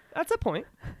 That's a point.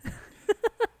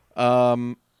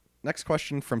 Next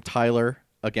question from Tyler,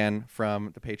 again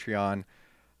from the Patreon.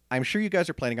 I'm sure you guys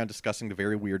are planning on discussing the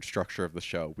very weird structure of the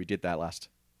show. We did that last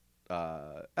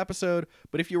episode,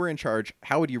 but if you were in charge,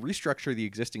 how would you restructure the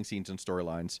existing scenes and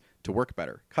storylines to work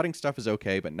better? Cutting stuff is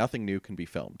okay, but nothing new can be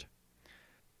filmed.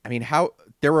 I mean,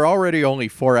 there were already only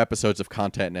 4 episodes of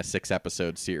content in a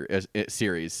 6-episode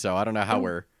series, so I don't know how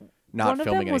we're not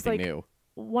filming anything new.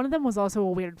 One of them was also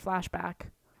a weird flashback.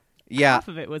 Yeah, Half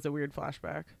of it was a weird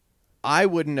flashback. I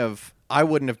wouldn't have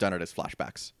done it as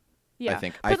flashbacks. Yeah, I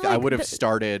think but, I like, would have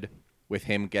started with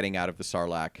him getting out of the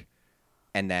Sarlacc,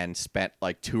 and then spent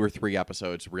like 2 or 3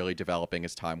 episodes really developing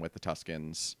his time with the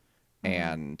Tuskens,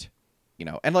 and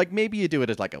and like maybe you do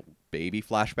it as like a baby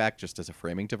flashback just as a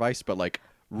framing device, but like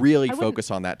really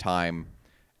focus on that time,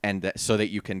 and so that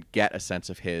you can get a sense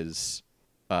of his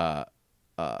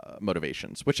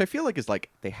motivations, which I feel like is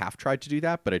like they have tried to do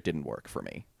that, but it didn't work for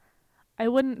me. I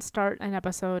wouldn't start an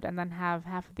episode and then have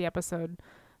half of the episode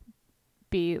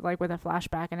be like with a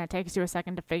flashback, and it takes you a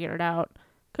second to figure it out.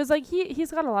 Because like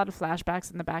he's got a lot of flashbacks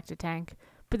in the Back to Tank,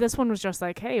 but this one was just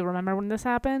like, hey, remember when this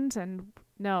happened? And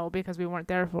no, because we weren't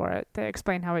there for it. They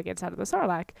explain how he gets out of the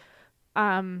Sarlacc.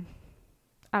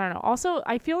 I don't know. Also,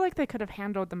 I feel like they could have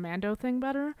handled the Mando thing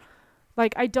better.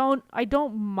 Like I don't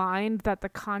mind that the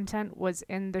content was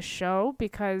in the show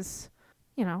because,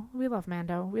 we love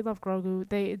Mando, we love Grogu.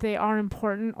 They are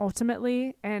important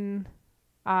ultimately in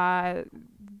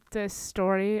the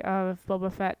story of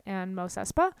Boba Fett and Mos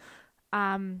Espa.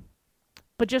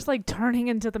 But just like turning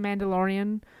into the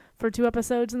Mandalorian for 2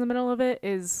 episodes in the middle of it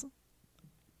is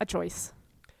a choice.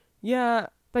 Yeah,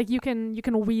 Like you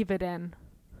can weave it in.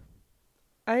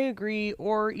 I agree.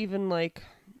 Or even like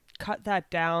cut that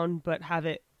down, but have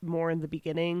it more in the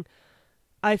beginning.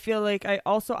 I feel like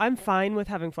I'm fine with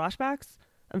having flashbacks.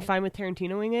 I'm fine with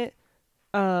Tarantinoing it.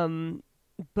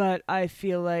 But I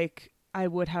feel like I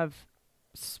would have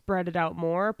spread it out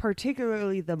more,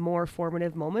 particularly the more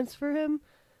formative moments for him,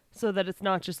 so that it's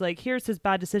not just like, here's his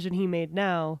bad decision he made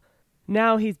now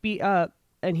he's beaten up,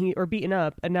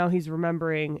 and now he's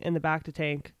remembering in the Back to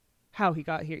Tank how he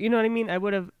got here. You know what I mean? I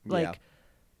would have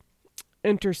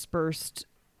interspersed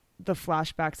the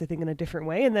flashbacks, I think, in a different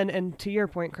way. And to your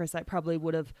point, Chris, I probably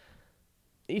would have,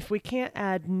 if we can't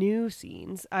add new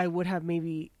scenes, I would have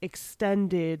maybe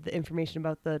extended the information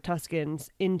about the Tuskens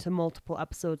into multiple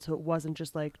episodes, so it wasn't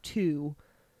just like 2,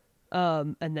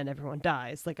 and then everyone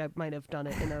dies. Like I might have done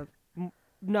it in a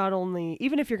not only,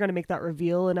 even if you're going to make that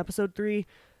reveal in episode 3,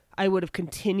 I would have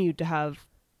continued to have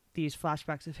these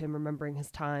flashbacks of him remembering his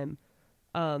time,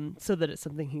 so that it's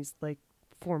something he's like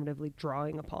formatively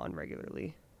drawing upon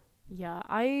regularly. Yeah,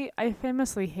 I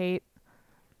famously hate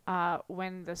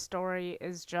when the story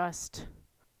is just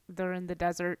they're in the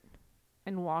desert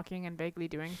and walking and vaguely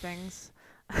doing things,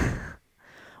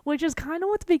 which is kind of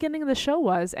what the beginning of the show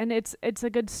was. And it's a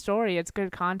good story, it's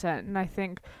good content, and I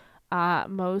think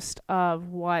most of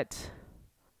what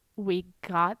we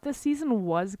got this season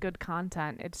was good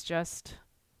content. It's just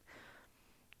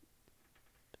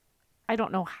I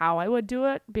don't know how I would do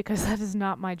it because that is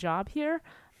not my job here.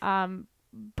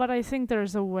 But I think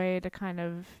there's a way to kind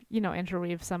of,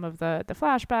 interweave some of the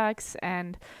flashbacks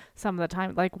and some of the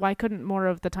time. Like, why couldn't more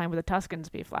of the time with the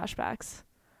Tuskens be flashbacks?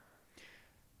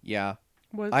 Yeah.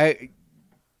 Sorry,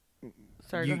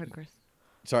 go ahead, Chris.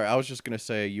 Sorry, I was just gonna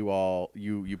say you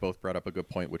both brought up a good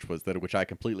point, which I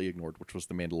completely ignored, which was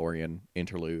the Mandalorian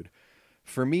interlude.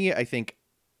 For me, I think,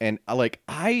 and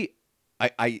the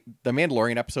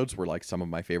Mandalorian episodes were like some of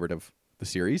my favorite of the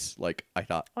series. Like I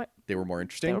thought they were more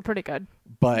interesting. They were pretty good.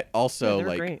 But also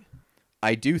great.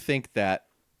 I do think that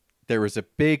there was a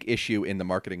big issue in the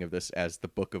marketing of this as the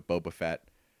Book of Boba Fett,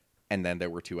 and then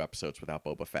there were 2 episodes without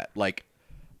Boba Fett. Like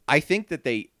I think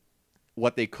that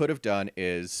what they could have done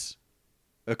is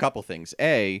a couple things.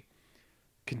 A,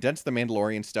 condense the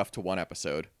Mandalorian stuff to 1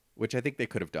 episode, which I think they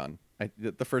could have done.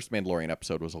 The first Mandalorian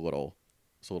episode was a little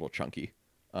chunky.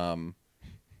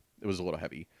 It was a little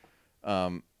heavy.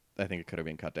 I think it could have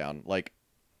been cut down. Like,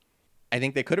 I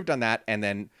think they could have done that and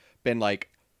then been like,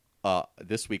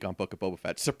 this week on Book of Boba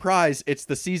Fett. Surprise! It's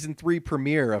the season 3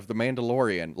 premiere of The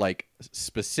Mandalorian. Like,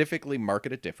 specifically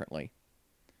market it differently,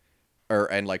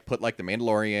 and like put like The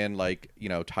Mandalorian, like, you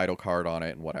know, title card on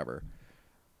it and whatever.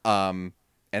 And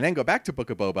then go back to Book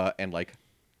of Boba and like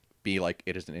be like,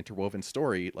 it is an interwoven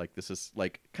story. Like, this is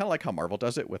like kind of like how Marvel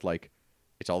does it with like,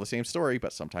 it's all the same story,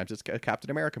 but sometimes it's a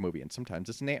Captain America movie and sometimes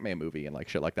it's an Ant-Man movie and like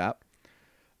shit like that.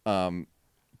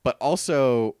 But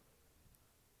also,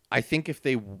 I think if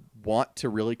they want to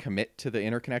really commit to the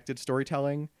interconnected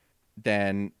storytelling,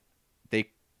 then they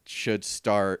should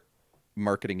start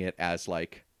marketing it as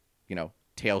like, you know,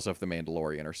 Tales of the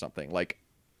Mandalorian or something, like,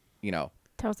 you know,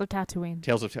 Tales of Tatooine.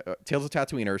 Tales of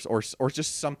Tatooine, or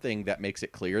just something that makes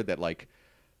it clear that like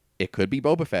it could be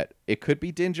Boba Fett, it could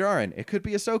be Din Djarin, it could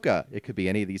be Ahsoka, it could be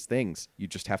any of these things. You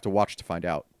just have to watch to find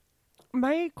out.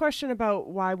 My question about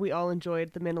why we all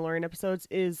enjoyed the Mandalorian episodes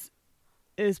is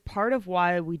part of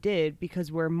why we did,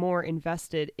 because we're more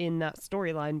invested in that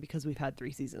storyline because we've had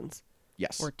 3 seasons.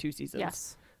 Yes. Or 2 seasons.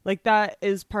 Yes. Like, that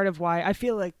is part of why I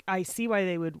feel like I see why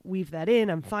they would weave that in.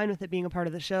 I'm fine with it being a part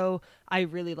of the show. I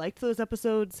really liked those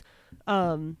episodes.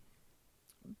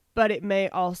 But it may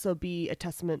also be a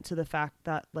testament to the fact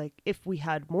that, like, if we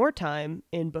had more time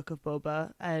in Book of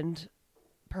Boba and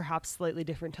perhaps slightly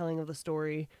different telling of the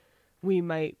story, we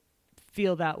might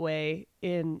feel that way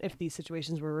if these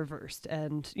situations were reversed.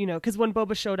 And, you know, because when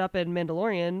Boba showed up in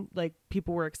Mandalorian, like,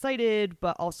 people were excited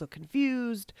but also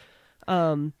confused.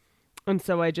 And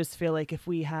so I just feel like if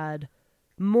we had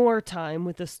more time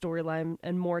with the storyline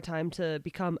and more time to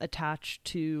become attached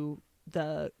to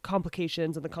the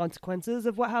complications and the consequences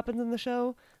of what happens in the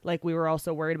show, like we were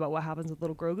also worried about what happens with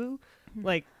little Grogu,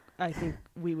 like I think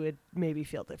we would maybe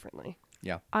feel differently.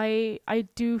 Yeah. I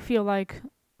do feel like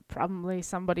probably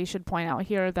somebody should point out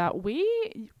here that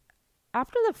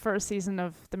after the first season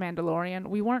of The Mandalorian,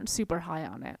 we weren't super high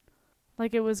on it.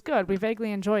 Like, it was good. We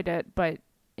vaguely enjoyed it, but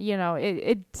you know,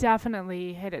 it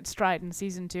definitely hit its stride in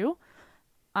season 2.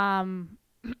 And,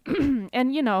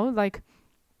 you know, like,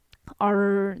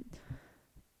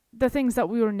 the things that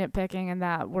we were nitpicking and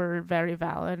that were very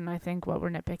valid, and I think what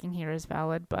we're nitpicking here is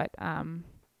valid, but I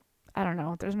don't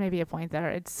know. There's maybe a point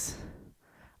there.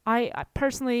 I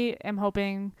personally am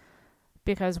hoping,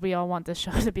 because we all want this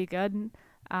show to be good,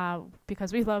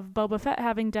 because we love Boba Fett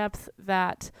having depth,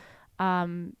 that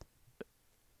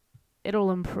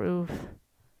it'll improve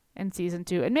in season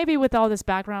 2. And maybe with all this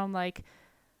background, like,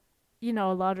 you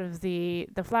know, a lot of the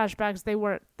flashbacks,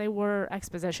 they were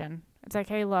exposition. It's like,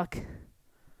 hey, look,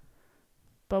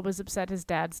 Boba's upset his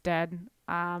dad's dead.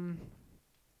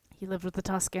 He lived with the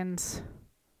Tuskens.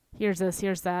 Here's this,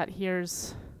 here's that,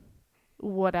 here's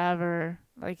whatever.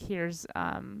 Like, here's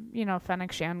you know,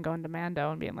 Fennec Shan going to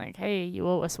Mando and being like, hey, you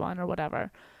owe us one, or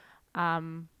whatever.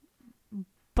 But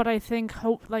I think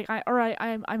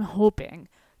I'm hoping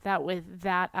that with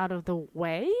that out of the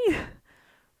way,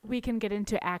 we can get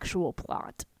into actual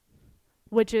plot,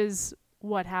 which is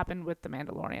what happened with The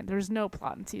Mandalorian. There's no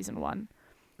plot in season 1.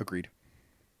 Agreed.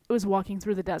 It was walking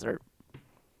through the desert.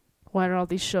 Why are all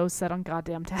these shows set on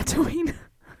goddamn Tatooine?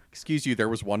 Excuse you, there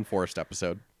was one forest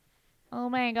episode. Oh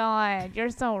my god, you're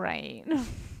so right.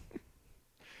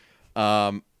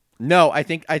 No, I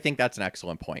think that's an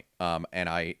excellent point.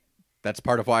 And that's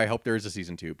part of why I hope there is a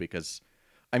season 2, because,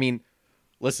 I mean,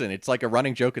 listen, it's like a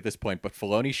running joke at this point, but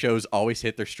Filoni shows always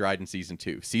hit their stride in season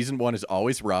 2. Season 1 is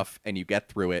always rough, and you get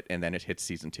through it, and then it hits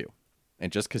season 2.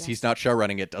 And just because he's not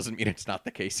showrunning it doesn't mean it's not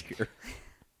the case here.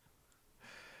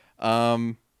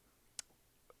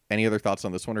 Any other thoughts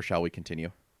on this one, or shall we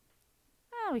continue?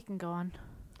 We can go on.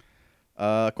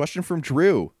 Question from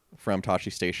Drew from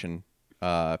Tachi Station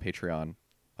Patreon.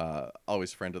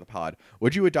 Always friend of the pod.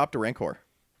 Would you adopt a Rancor?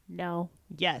 No.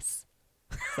 Yes.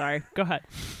 Sorry. Go ahead.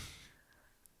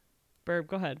 Burb,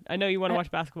 go ahead. I know you want to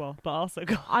watch basketball, but also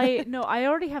go ahead. I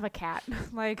already have a cat.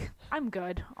 Like, I'm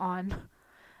good on.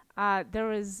 There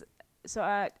was, so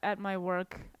at my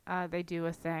work, they do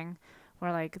a thing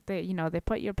where, like, they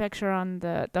put your picture on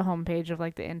the homepage of,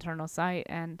 like, the internal site,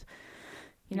 and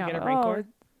you know, get a Rancor?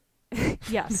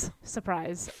 Yes,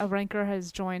 surprise. A Rancor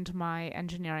has joined my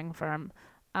engineering firm.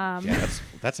 Yeah,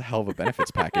 that's a hell of a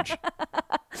benefits package.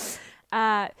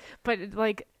 But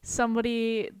like,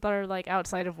 somebody, their like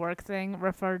outside of work thing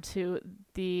referred to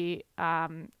the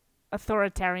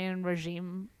authoritarian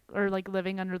regime, or like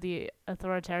living under the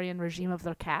authoritarian regime of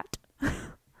their cat.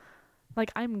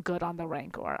 Like, I'm good on the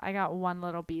Rancor. I got one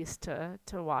little beast to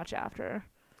watch after.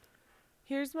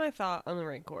 Here's my thought on the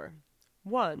Rancor.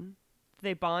 1,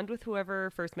 they bond with whoever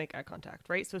first make eye contact,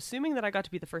 right? So assuming that I got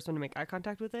to be the first one to make eye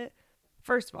contact with it,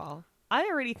 first of all, I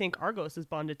already think Argos is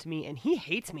bonded to me, and he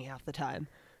hates me half the time.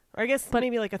 Or I guess But-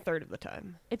 maybe like a third of the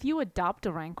time. If you adopt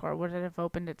a Rancor, would it have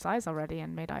opened its eyes already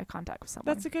and made eye contact with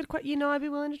someone? That's a good question. You know, I'd be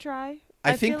willing to try.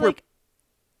 I think feel we're. like,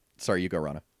 Sorry, you go,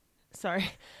 Rana. sorry.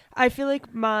 I feel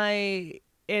like my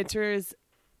answer is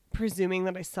presuming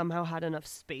that I somehow had enough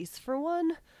space for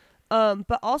one.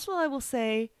 But also I will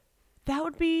say that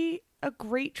would be a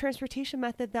great transportation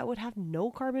method that would have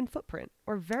no carbon footprint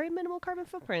or very minimal carbon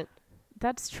footprint.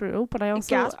 That's true, but I also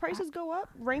Gas prices go up,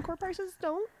 Rancor prices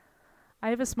don't. I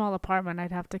have a small apartment.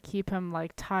 I'd have to keep him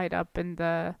like tied up in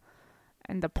the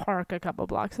park a couple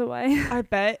blocks away. I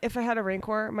bet if I had a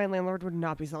Rancor, my landlord would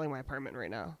not be selling my apartment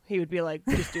right now. He would be like,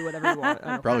 just do whatever you want. I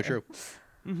don't Probably care. true.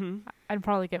 Mm-hmm. I'd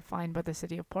probably get fined by the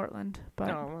city of Portland, but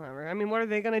No, whatever. I mean, what are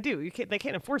they gonna do? They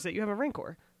can't enforce it. You have a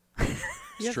Rancor.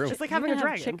 It's true. Just like You having can a have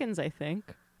dragon. chickens, I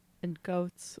think, and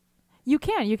goats. you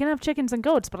can have chickens and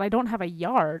goats, but I don't have a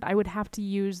yard. I would have to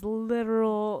use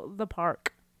the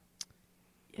park.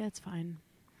 Yeah, it's fine.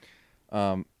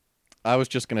 I was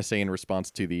just gonna say in response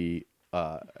to the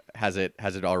has it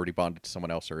already bonded to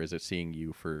someone else, or is it seeing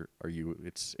you for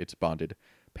it's bonded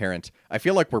parent? I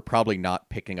feel like we're probably not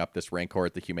picking up this Rancor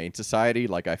at the Humane Society.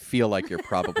 Like I feel like you're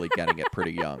probably getting it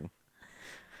pretty young.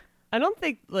 I don't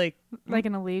think like Like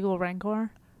an illegal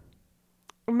Rancor.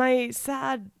 my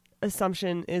sad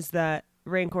assumption is that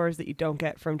Rancors that you don't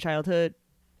get from childhood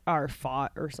are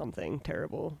fought or something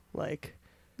terrible. Like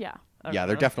Yeah. I don't Yeah,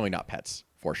 they're know. definitely not pets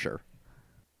for sure.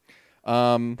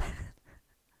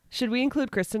 Should we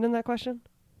include Kristen in that question?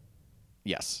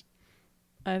 Yes.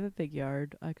 I have a big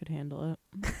yard. I could handle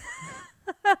it.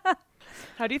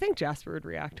 How do you think Jasper would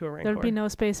react to a Rancor? There'd be no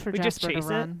space for We just Jasper to chase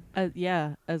it? run.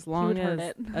 Yeah, as would long hurt as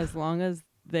it. as long as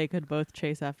they could both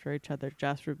chase after each other,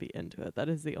 Jasper would be into it. That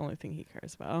is the only thing he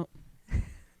cares about.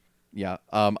 Yeah.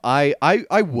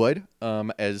 I would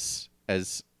as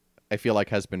I feel like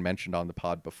has been mentioned on the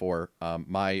pod before.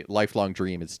 My lifelong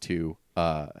dream is to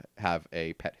have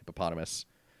a pet hippopotamus.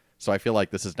 So I feel like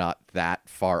this is not that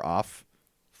far off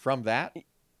from that.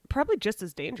 Probably just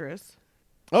as dangerous.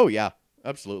 Oh yeah,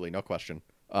 absolutely, no question.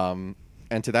 And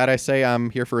to that I say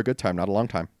I'm here for a good time, not a long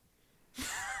time.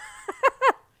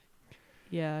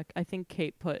 Yeah, I think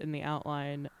Kate put in the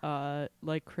outline,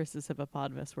 like Chris's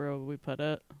hippopotamus, where would we put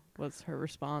it, was her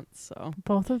response. So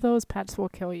Both of those pets will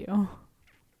kill you.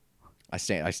 I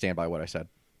stand by what I said.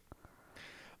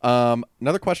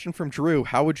 Another question from Drew: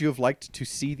 how would you have liked to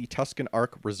see the Tusken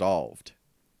arc resolved?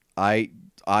 I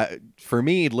for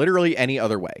me, literally any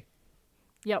other way.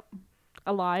 Yep.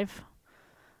 Alive.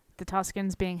 The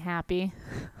Tuscans being happy.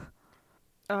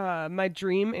 My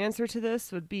dream answer to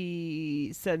this would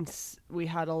be, since we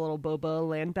had a little Boba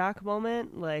land back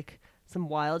moment, like some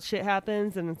wild shit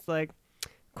happens and it's like,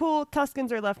 cool,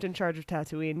 Tuscans are left in charge of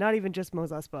Tatooine. Not even just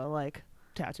Mos Espa, like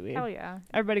Tatooine. Oh yeah.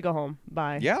 Everybody go home.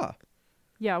 Bye. Yeah.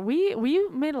 Yeah, we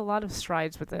made a lot of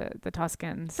strides with the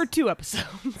Tuscans. For 2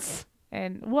 episodes.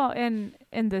 And well, in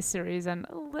this series, and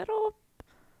a little.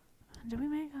 Did we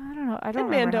make? I don't know. I don't In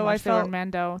remember how Mando, I much they were in felt-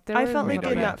 Mando. They I were felt a like Mando, in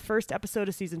little yeah. that first episode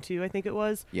of season 2, I think it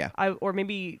was, Yeah. or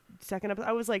maybe second episode,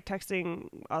 I was like texting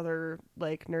other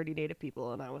like nerdy native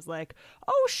people and I was like,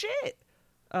 oh shit.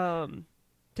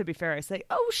 To be fair, I say,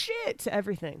 oh shit to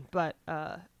everything. But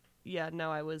yeah,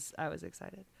 no, I was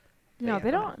excited. No, yeah,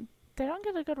 they go don't. They don't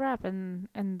get a good rap in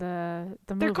the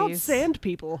movies. They're called sand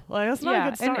people. Like that's not a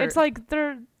good start. and it's like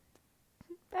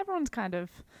everyone's kind of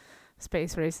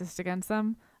space racist against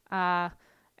them.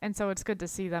 And so it's good to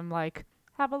see them like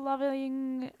have a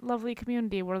lovely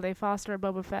community where they foster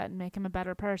Boba Fett and make him a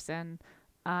better person.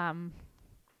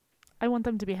 I want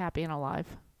them to be happy and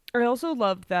alive. I also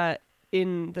loved that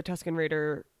in the Tusken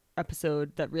Raider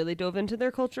episode that really dove into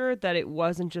their culture, that it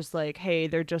wasn't just like, hey,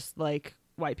 they're just like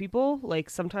white people. Like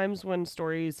sometimes when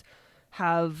stories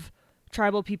have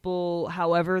tribal people,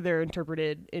 however they're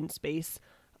interpreted in space,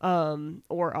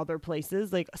 or other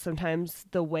places, like sometimes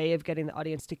the way of getting the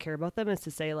audience to care about them is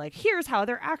to say like, here's how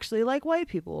they're actually like white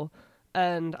people.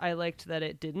 And I liked that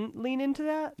it didn't lean into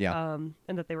that. Yeah.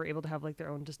 And that they were able to have like their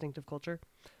own distinctive culture.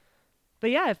 But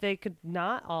yeah, if they could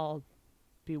not all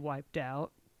be wiped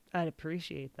out, I'd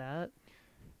appreciate that.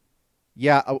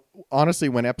 Yeah, honestly,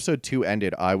 when episode 2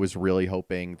 ended, I was really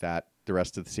hoping that the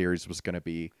rest of the series was going to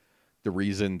be the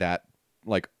reason that,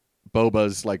 like,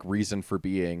 Boba's, like, reason for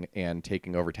being and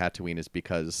taking over Tatooine is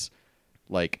because,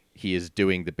 like, he is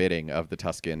doing the bidding of the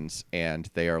Tuskens, and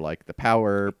they are, like, the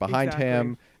power behind Exactly.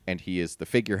 him, and he is the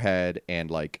figurehead,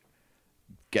 and, like,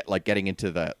 getting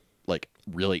into the, like,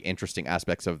 really interesting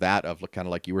aspects of that, of kind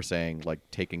of like you were saying, like,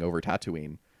 taking over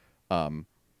Tatooine.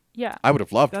 Yeah. I would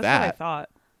have loved That's what I that. thought.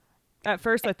 At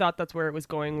first, I thought that's where it was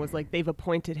going, was like they've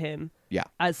appointed him Yeah.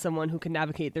 as someone who can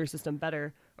navigate their system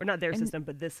better, or not their And- system,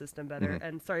 but this system better. Mhm.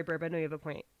 And sorry, Burb, I know you have a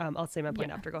point. I'll say my point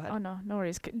Yeah. after. Go ahead. Oh no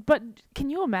worries. But can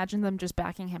you imagine them just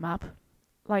backing him up,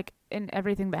 like in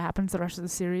everything that happens the rest of the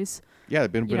series? Yeah,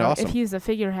 it'd You been know, awesome. if he's the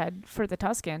figurehead for the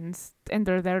Tuskens and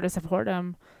they're there to support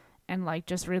him, and like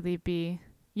just really be,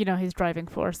 you know, his driving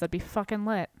force, that'd be fucking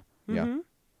lit. Yeah. Mhm.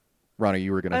 Rana,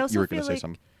 you were I gonna also say feel like-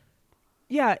 something.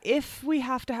 Yeah, if we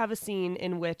have to have a scene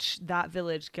in which that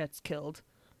village gets killed,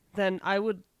 then I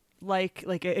would like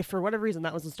if for whatever reason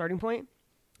that was the starting point,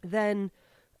 then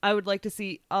I would like to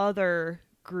see other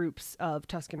groups of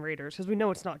Tusken Raiders, because we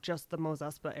know it's not just the Mos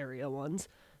Espa area ones,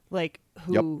 like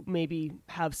who maybe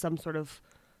have some sort of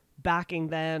backing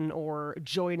then or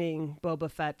joining Boba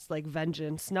Fett's like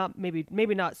vengeance, not maybe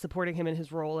not supporting him in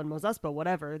his role in Mos Espa,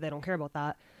 whatever, they don't care about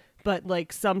that, but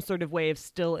like some sort of way of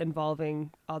still involving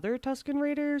other Tusken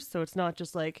Raiders, so it's not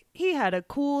just like he had a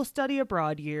cool study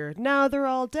abroad year, now they're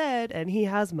all dead and he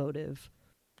has motive.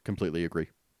 Completely agree.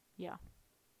 Yeah.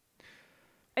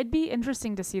 It'd be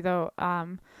interesting to see though.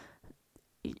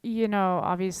 You know,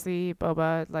 obviously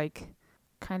Boba like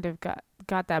kind of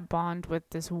got that bond with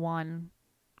this one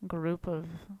group of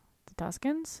the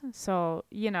Tuskens. So,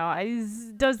 you know,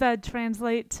 does that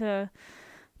translate to,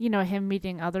 you know, him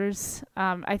meeting others?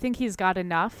 I think he's got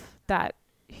enough that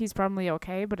he's probably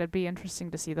okay, but it'd be interesting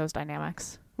to see those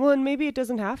dynamics. Well, and maybe it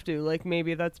doesn't have to. Like,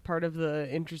 maybe that's part of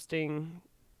the interesting,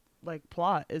 like,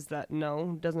 plot is that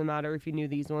no, it doesn't matter if you knew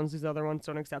these ones, these other ones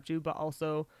don't accept you, but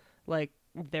also, like,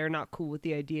 they're not cool with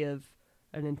the idea of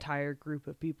an entire group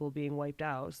of people being wiped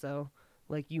out. So,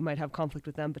 like, you might have conflict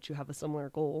with them, but you have a similar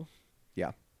goal.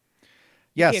 Yeah,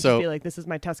 You can't so just be like, this is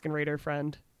my Tusken Raider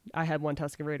friend. I had one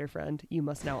Tusken Raider friend. You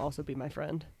must now also be my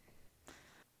friend.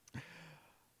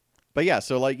 but yeah,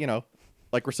 so like, you know,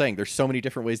 like we're saying, there's so many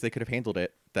different ways they could have handled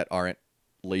it that aren't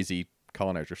lazy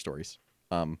colonizer stories.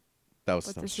 That was But that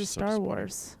was this is just so Star disappointing.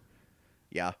 Wars.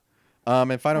 Yeah.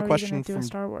 And final How are you question gonna do a from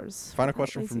Star Wars. final without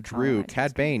question lazy from Drew. colonizers,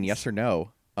 Cad Bane, guys? yes or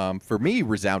no? For me,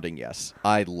 resounding yes.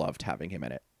 I loved having him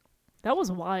in it. That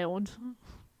was wild.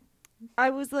 I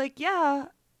was like, yeah,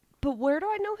 but where do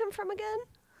I know him from again?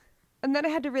 And then I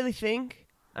had to really think.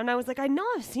 And I was like, I know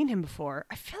I've seen him before.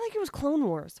 I feel like it was Clone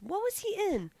Wars. What was he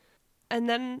in? And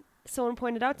then someone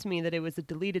pointed out to me that it was a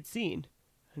deleted scene.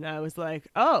 And I was like,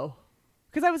 oh.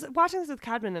 Because I was watching this with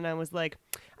Cadman and I was like,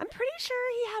 I'm pretty sure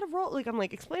he had a role. Like, I'm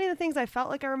like explaining the things I felt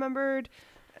like I remembered.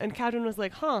 And Cadman was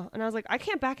like, huh. And I was like, I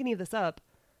can't back any of this up.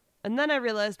 And then I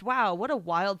realized, wow, what a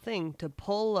wild thing to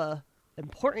pull a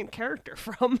important character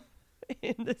from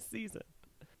in this season.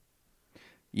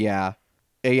 Yeah.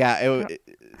 Yeah,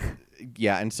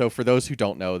 and so for those who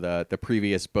don't know, the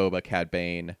previous Boba Cad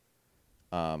Bane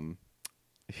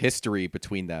history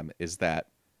between them is that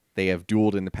they have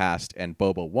dueled in the past and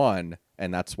Boba won,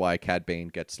 and that's why Cad Bane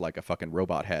gets like a fucking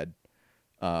robot head.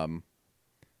 But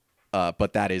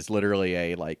that is literally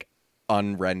a like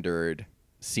unrendered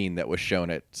scene that was shown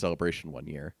at Celebration one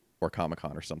year or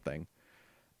Comic-Con or something.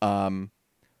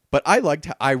 But I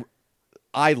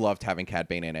loved having Cad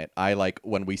Bane in it. I like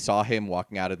when we saw him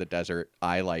walking out of the desert,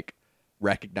 I like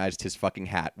recognized his fucking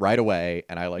hat right away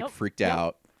and I like freaked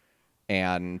out.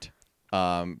 And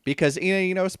because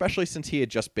you know, especially since he had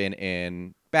just been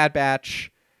in Bad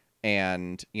Batch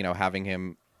and, you know, having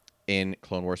him in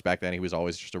Clone Wars back then, he was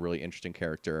always just a really interesting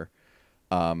character.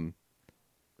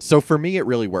 So for me it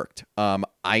really worked.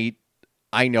 I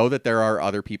know that there are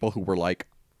other people who were like,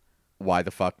 why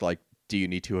the fuck, like, do you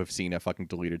need to have seen a fucking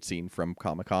deleted scene from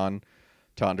Comic-Con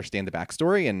to understand the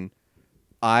backstory? And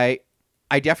I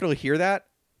definitely hear that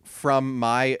from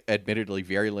my admittedly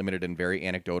very limited and very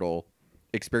anecdotal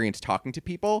experience talking to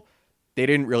people. They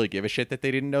didn't really give a shit that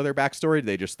they didn't know their backstory.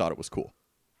 They just thought it was cool.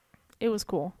 It was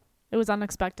cool. It was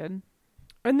unexpected.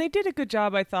 And they did a good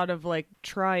job, I thought, of like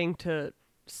trying to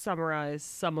summarize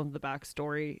some of the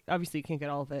backstory. Obviously, you can't get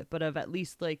all of it, but of at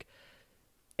least like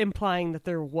implying that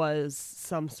there was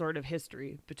some sort of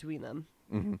history between them.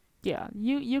 Mm-hmm. Yeah,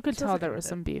 you could So I was tell okay there with was it.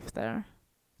 some beef there.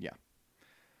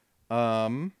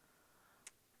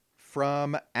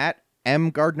 From at M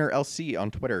Gardner LC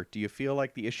on Twitter, do you feel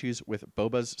like the issues with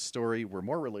Boba's story were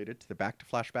more related to the back to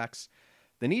flashbacks,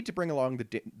 the need to bring along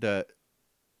the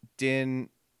Din?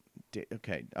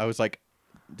 Okay, I was like,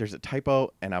 there's a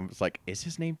typo, and I was like, is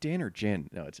his name Din or Jin?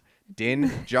 No, it's Din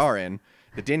Djarin,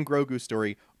 the Din Grogu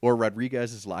story, or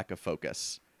Rodriguez's lack of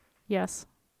focus. Yes.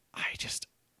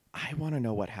 I want to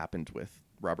know what happened with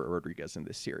Robert Rodriguez in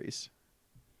this series.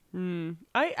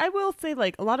 I will say,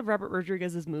 like, a lot of Robert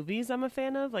Rodriguez's movies I'm a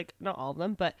fan of, like, not all of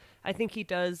them, but I think he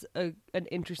does an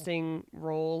interesting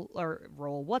role.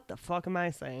 What the fuck am I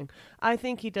saying? I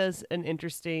think he does an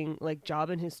interesting, like, job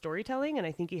in his storytelling, and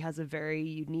I think he has a very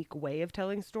unique way of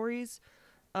telling stories.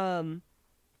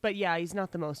 But yeah, he's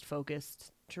not the most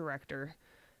focused director.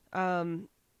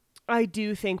 I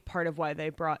do think part of why they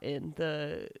brought in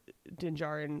the Din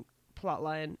Djarin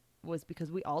plotline was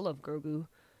because we all love Grogu,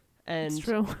 and It's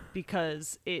true.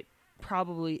 because it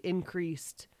probably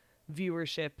increased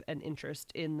viewership and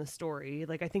interest in the story.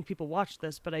 Like, I think people watch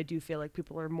this, but I do feel like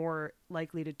people are more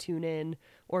likely to tune in,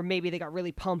 or maybe they got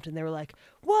really pumped and they were like,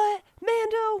 "What,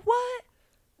 Mando? What?"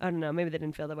 I don't know. Maybe they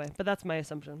didn't feel that way, but that's my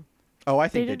assumption. Oh, I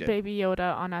They think did they did. Baby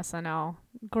Yoda on SNL.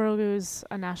 Grogu's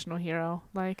a national hero.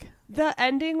 Like, The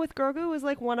ending with Grogu was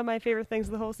like one of my favorite things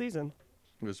of the whole season.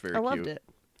 It was very I loved cute. it.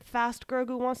 Fast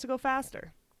Grogu wants to go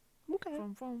faster. Okay.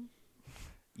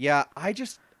 Yeah, I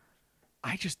just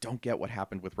don't get what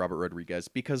happened with Robert Rodriguez,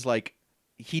 because like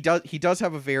he does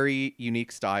have a very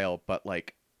unique style, but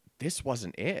like this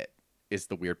wasn't it, is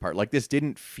the weird part. Like, this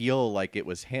didn't feel like it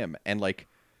was him. And like,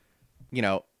 you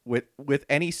know, with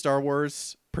any Star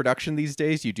Wars production these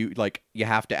days, you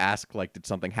have to ask, like, did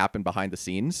something happen behind the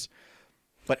scenes?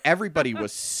 But everybody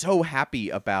was so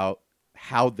happy about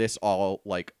how this all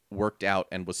like worked out,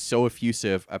 and was so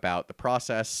effusive about the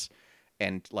process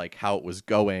and like how it was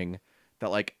going,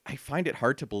 that like I find it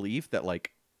hard to believe that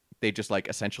like they just like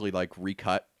essentially like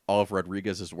recut all of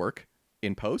Rodriguez's work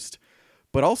in post.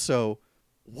 But also,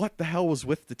 what the hell was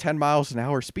with the 10 miles an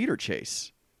hour speeder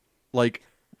chase? Like,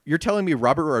 you're telling me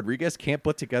Robert Rodriguez can't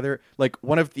put together, like,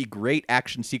 one of the great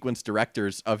action sequence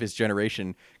directors of his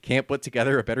generation can't put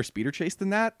together a better speeder chase than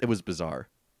that? It was bizarre.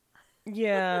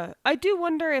 Yeah. I do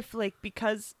wonder if, like,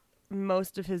 because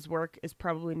most of his work is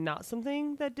probably not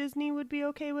something that Disney would be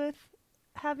okay with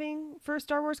having for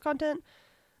Star Wars content,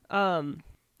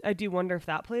 I do wonder if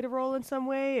that played a role in some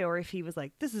way, or if he was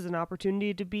like, this is an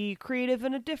opportunity to be creative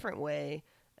in a different way,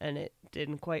 and it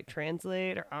didn't quite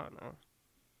translate, or I don't know.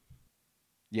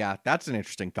 Yeah, that's an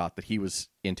interesting thought, that he was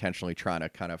intentionally trying to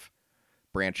kind of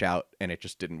branch out and it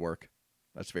just didn't work.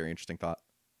 That's a very interesting thought.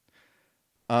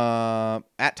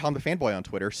 At Tom the Fanboy on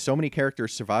Twitter, so many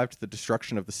characters survived the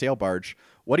destruction of the sail barge.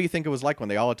 What do you think it was like when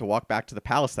they all had to walk back to the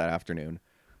palace that afternoon?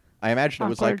 I imagine it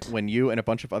was like Awkward. when you and a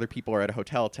bunch of other people are at a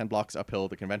hotel 10 blocks uphill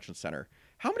the convention center.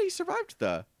 How many survived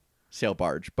the sail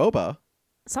barge? Boba.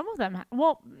 Some of them,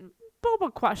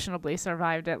 Boba questionably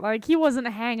survived it. Like, he wasn't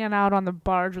hanging out on the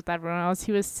barge with everyone else.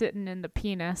 He was sitting in the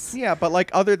penis. Yeah, but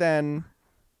like, other than,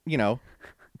 you know,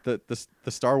 the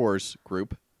Star Wars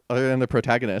group, other than the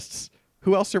protagonists,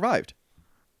 who else survived?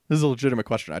 This is a legitimate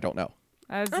question. I don't know.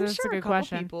 That's I'm a sure good a couple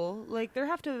question. people, like, there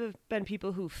have to have been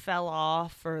people who fell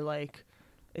off or like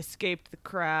escaped the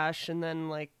crash and then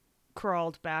like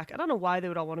crawled back. I don't know why they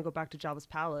would all want to go back to Jabba's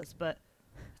palace, but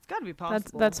it's got to be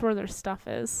possible. That's where their stuff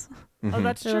is. Oh,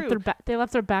 that's They left true. they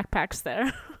left their backpacks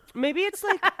there. Maybe it's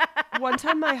like one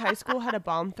time my high school had a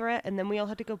bomb threat, and then we all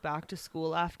had to go back to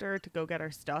school after to go get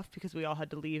our stuff because we all had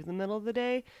to leave in the middle of the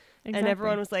day. And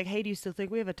everyone was like, hey, do you still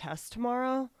think we have a test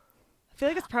tomorrow? I feel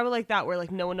like it's probably like that, where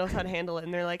like no one knows how to handle it,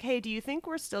 and they're like, hey, do you think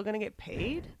we're still going to get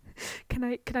paid?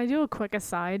 Can I do a quick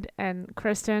aside? And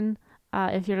Kristen,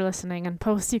 if you're listening, and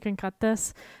post, you can cut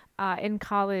this. In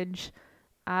college,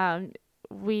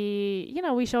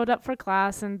 we showed up for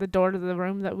class, and the door to the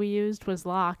room that we used was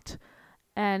locked.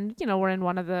 And we're in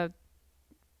one of the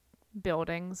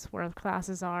buildings where the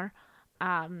classes are,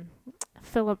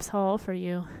 Phillips Hall for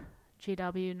you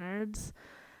GW nerds.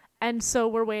 And so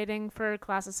we're waiting for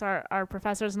classes. Our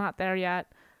professor's not there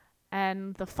yet,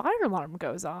 and the fire alarm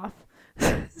goes off.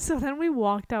 So then we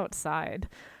walked outside.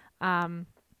 And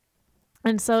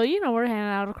so, we're hanging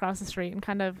out across the street and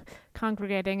kind of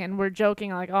congregating, and we're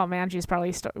joking like, oh man, she's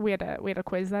probably we had a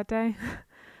quiz that day.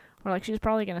 We're like, she's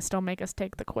probably going to still make us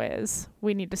take the quiz.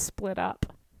 We need to split up.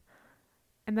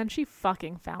 And then she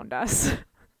fucking found us.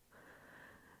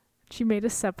 She made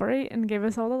us separate and gave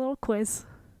us all a little quiz.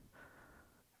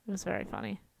 It was very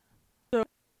funny.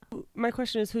 My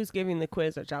question is, who's giving the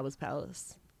quiz at Jabba's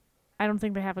palace? I don't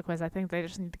think they have a quiz. I think they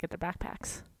just need to get their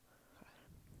backpacks.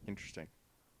 Interesting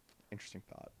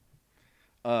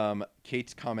thought.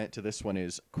 Kate's comment to this one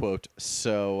is, quote,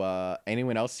 so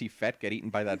anyone else see Fett get eaten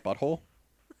by that butthole?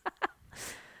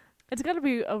 It's got to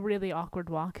be a really awkward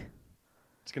walk.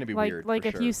 It's going to be like weird. Like for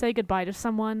if sure. you say goodbye to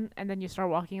someone and then you start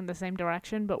walking in the same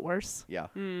direction, but worse. Yeah,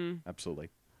 absolutely.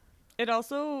 It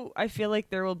also, I feel like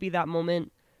there will be that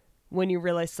moment when you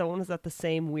realize someone was at the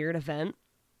same weird event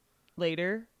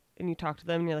later, and you talk to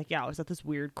them and you're like, yeah, I was at this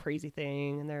weird, crazy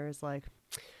thing, and there's like,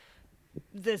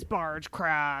 this barge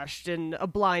crashed and a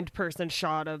blind person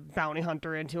shot a bounty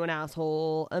hunter into an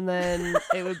asshole, and then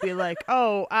it would be like,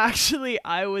 oh, actually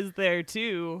I was there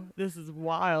too. This is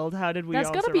wild. How did we That's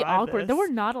all gotta be survive awkward. this? There were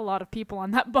not a lot of people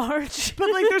on that barge.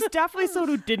 But like there's definitely someone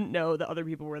who didn't know that other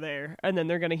people were there, and then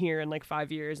they're gonna hear in like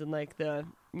 5 years in like the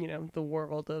the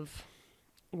world of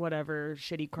whatever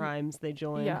shitty crimes they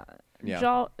join. Yeah.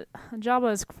 Yeah.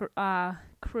 Jabba's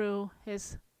crew,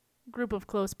 his group of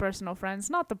close personal friends,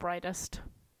 not the brightest.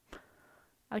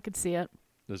 I could see it.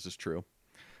 This is true.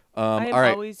 I am all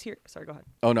right. always here. Sorry, go ahead.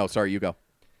 Oh no, sorry, you go.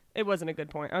 It wasn't a good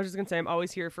point. I was just gonna say I'm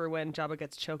always here for when Jabba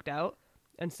gets choked out,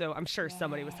 and so I'm sure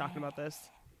somebody was talking about this.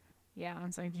 Yeah, I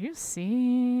was like, did you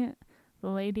see the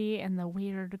lady in the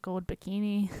weird gold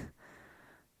bikini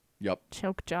Yep.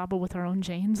 choke Jabba with her own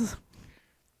chains?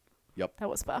 Yep. That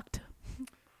was fucked.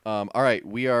 All right,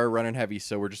 we are running heavy,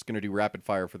 so we're just going to do rapid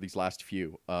fire for these last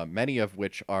few, many of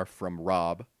which are from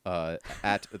Rob,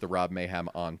 at the Rob Mayhem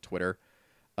on Twitter.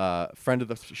 Friend of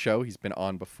the show, he's been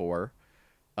on before.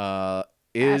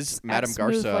 Is At Madame Smooth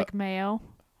Garza... like mayo.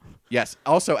 Yes,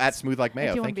 also at Smooth Like Mayo,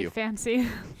 If you want thank to be you. fancy.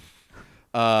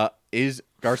 Is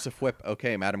Garza Fwip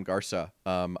okay, Madame Garza?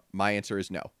 My answer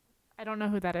is no. I don't know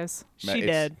who that is. She It's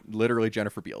did. literally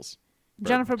Jennifer Beals.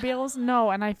 Jennifer Beals?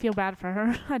 No, and I feel bad for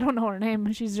her. I don't know her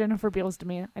name. She's Jennifer Beals to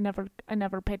me. I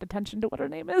never paid attention to what her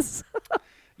name is.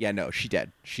 Yeah, no, she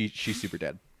dead. She's super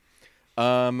dead.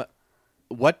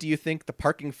 What do you think the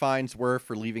parking fines were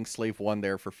for leaving Slave One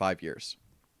there for 5 years?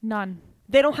 None.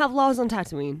 They don't have laws on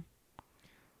Tatooine.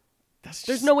 That's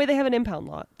There's just- no way they have an impound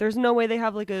lot. There's no way they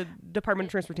have like a Department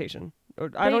of Transportation.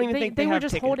 Or I don't even think they were have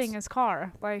just tickets. holding his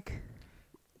car. Like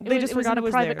They just it was forgot in it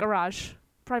was a private there. garage. They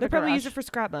Private probably garage. use it for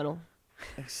scrap metal.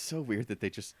 It's so weird that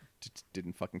they just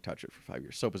didn't fucking touch it for 5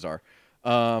 years. So bizarre.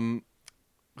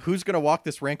 Who's gonna walk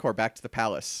this Rancor back to the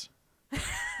palace?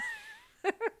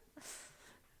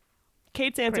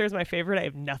 Kate's answer is my favorite. I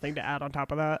have nothing to add on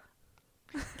top of that.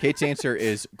 Kate's answer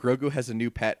is Grogu has a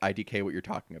new pet. IDK, what you're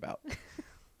talking about.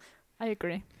 I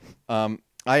agree. I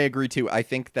agree too. I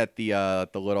think that the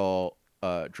little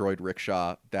droid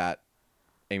rickshaw that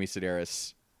Amy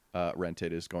Sedaris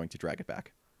rented is going to drag it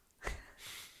back.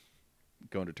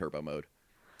 Go into turbo mode.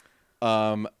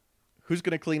 Who's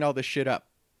gonna clean all this shit up?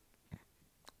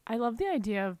 I love the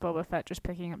idea of Boba Fett just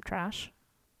picking up trash.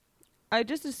 I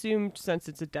just assumed since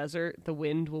it's a desert, the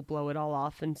wind will blow it all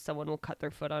off and someone will cut their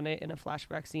foot on it in a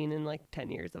flashback scene in like 10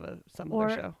 years of some Or-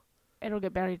 other show. It'll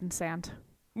get buried in sand.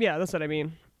 Yeah, that's what I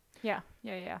mean. Yeah.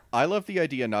 I love the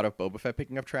idea not of Boba Fett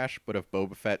picking up trash, but of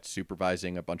Boba Fett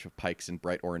supervising a bunch of pikes in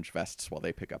bright orange vests while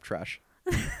they pick up trash.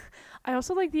 I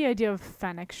also like the idea of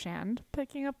Fennec Shand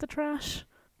picking up the trash.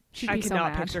 She'd I be so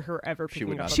cannot mad. picture her ever She picking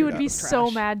would up not a She would that be piece of so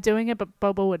trash. mad doing it, but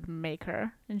Boba would make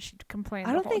her, and she'd complain. I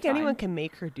the don't whole think time. anyone can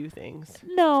make her do things.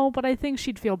 No, but I think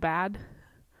she'd feel bad.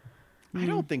 I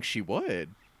don't think she would.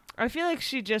 I feel like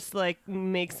she just like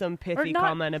makes some pithy not-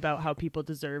 comment about how people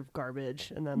deserve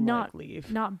garbage and then Not- like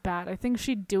leave. Not bad. I think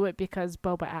she'd do it because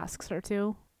Boba asks her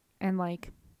to, and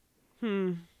like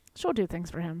she'll do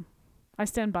things for him. I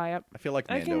stand by it. I feel like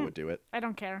I Mando can- would do it. I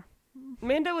don't care.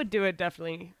 Mando would do it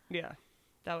definitely. Yeah,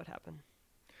 that would happen.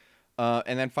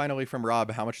 And then finally from Rob,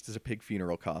 how much does a pig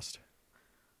funeral cost?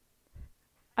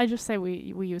 I just say we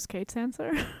use Kate's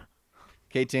answer.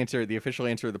 Kate's answer, the official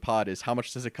answer of the pod, is how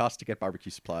much does it cost to get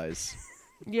barbecue supplies?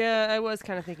 Yeah, I was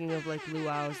kind of thinking of like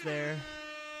luau's there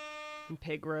and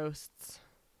pig roasts.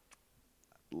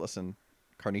 Listen,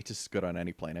 carnitas is good on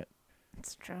any planet.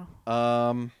 It's true.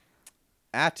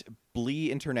 At Blee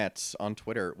Internets on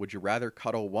Twitter, would you rather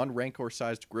cuddle one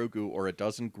Rancor-sized Grogu or a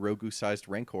dozen Grogu-sized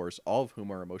Rancors, all of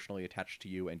whom are emotionally attached to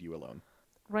you and you alone?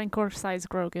 Rancor size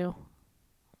Grogu.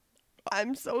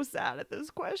 I'm so sad at this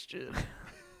question.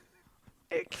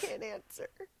 I can't answer.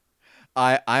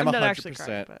 I'm not 100%. actually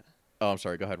crying, but Oh, I'm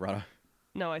sorry. Go ahead, Rana.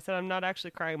 no, I said I'm not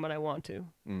actually crying when I want to.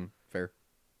 Fair.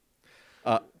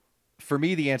 For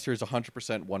me, the answer is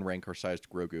 100% one Rancor-sized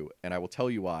Grogu, and I will tell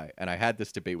you why. And I had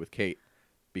this debate with Kate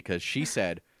because she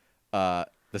said the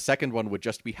second one would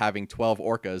just be having 12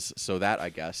 orcas, so that, I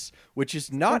guess, which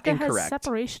is not Orca has incorrect.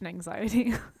 separation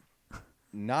anxiety.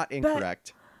 Not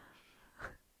incorrect.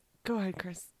 Go ahead,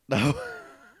 Chris. No.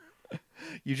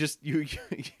 you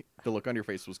the look on your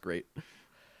face was great.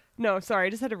 No, sorry, I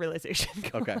just had a realization.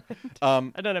 Go Okay.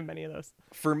 on. I don't have many of those.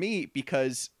 For me,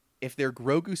 because if they're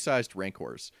Grogu-sized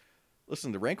Rancors,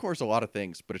 listen, the Rancor is a lot of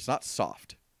things, but it's not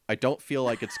soft. I don't feel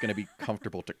like it's going to be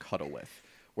comfortable to cuddle with.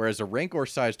 Whereas a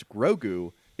Rancor-sized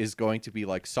Grogu is going to be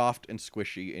like soft and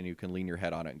squishy, and you can lean your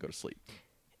head on it and go to sleep.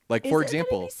 Like, for Is it gonna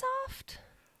example, be soft?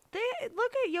 They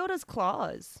look at Yoda's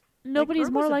claws. Nobody's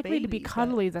Grogu's more a likely to be baby, but-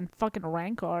 cuddly than fucking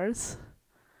Rancors.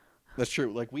 That's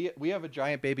true. Like we have a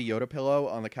giant baby Yoda pillow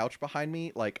on the couch behind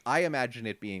me. Like I imagine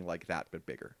it being like that, but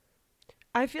bigger.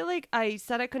 I feel like I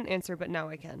said I couldn't answer, but now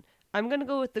I can. I'm going to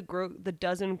go with the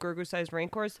dozen Grogu-sized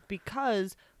Rancors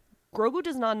because Grogu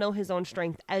does not know his own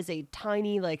strength as a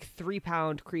tiny, like,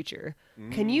 3-pound creature.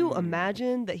 Can you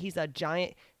imagine that he's a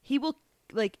giant? He will,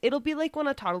 like, it'll be like when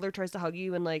a toddler tries to hug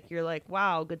you and, like, you're like,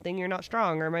 wow, good thing you're not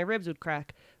strong or my ribs would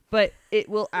crack. But it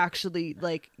will actually,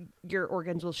 like, your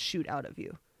organs will shoot out of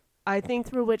you. I think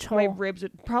Through which my hole? ribs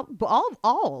would probably,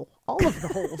 all of the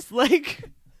holes. Like...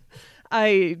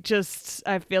 I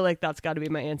feel like that's got to be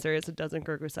my answer. It's a dozen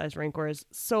Grogu-sized Rancors.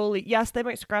 Solely, yes, they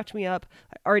might scratch me up.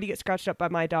 I already get scratched up by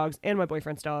my dogs and my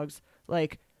boyfriend's dogs.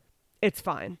 Like, it's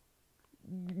fine.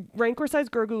 Rancor-sized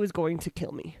Grogu is going to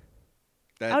kill me.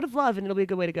 Out of love, and it'll be a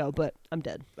good way to go, but I'm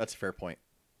dead. That's a fair point.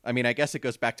 I mean, I guess it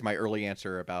goes back to my early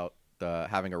answer about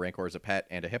having a Rancor as a pet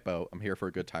and a hippo. I'm here for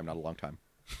a good time, not a long time.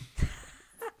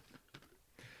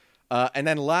 And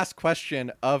then last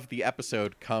question of the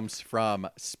episode comes from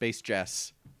Space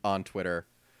Jess on Twitter.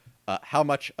 How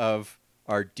much of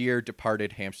our dear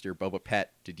departed hamster Boba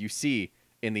Fett did you see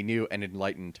in the new and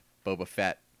enlightened Boba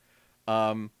Fett?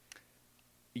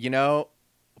 You know,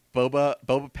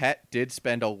 Boba Fett did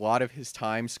spend a lot of his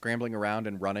time scrambling around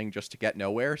and running just to get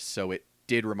nowhere, so it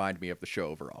did remind me of the show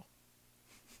overall.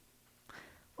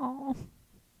 Oh,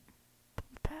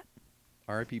 Boba Fett.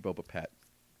 R.I.P. Boba Fett.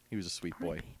 He was a sweet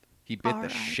boy. He bit the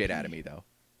shit out of me, though.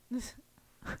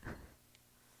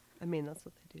 I mean, that's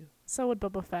what they do. So would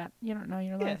Boba Fett. You don't know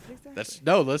your life. Exactly.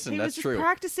 Listen, he that's was just true.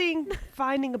 practicing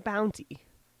finding a bounty.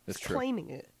 That's Just true. claiming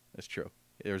it. That's true.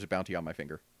 There was a bounty on my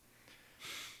finger.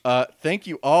 Thank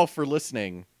you all for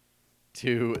listening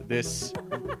to this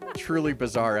truly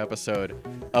bizarre episode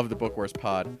of the Book Wars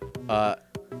Pod.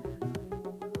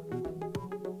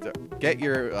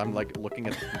 I'm like looking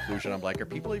at the conclusion. I'm like, are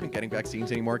people even getting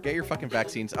vaccines anymore? Get your fucking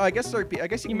vaccines. Oh, I guess you can might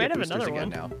get have boosters another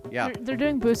again one. now. Yeah, They're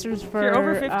doing boosters for If you're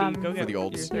over 50, go get for the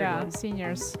olds. your third yeah, one.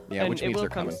 seniors. yeah, And which it means will they're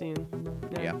come coming. soon.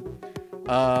 Yeah.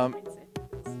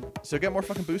 So get more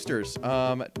fucking boosters.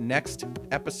 Next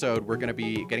episode, we're gonna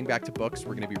be getting back to books.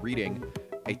 We're gonna be reading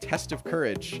A Test of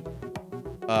Courage,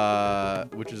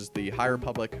 which is the High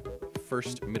Republic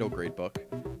first middle grade book,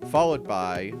 followed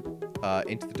by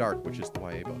Into the Dark, which is the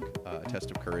YA book. A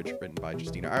Test of Courage, written by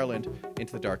Justina Ireland.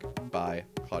 Into the Dark by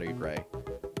Claudia Gray.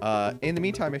 In the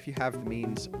meantime, if you have the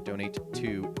means, donate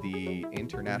to the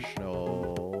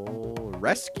International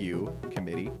Rescue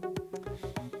Committee.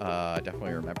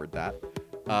 Definitely remembered that.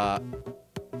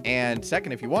 And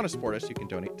second, if you want to support us, you can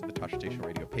donate to the Tasha Station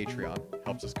Radio Patreon.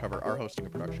 Helps us cover our hosting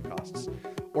and production costs.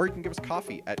 Or you can give us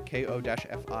coffee at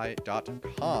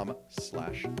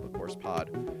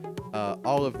ko-fi.com/bookwarspod.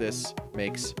 All of this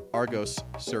makes Argos,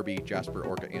 Serby, Jasper,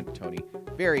 Orca, and Tony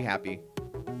very happy.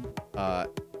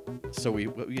 So we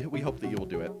hope that you will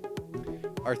do it.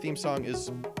 Our theme song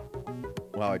is...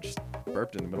 Wow, I just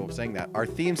burped in the middle of saying that. Our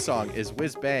theme song is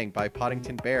Whiz Bang by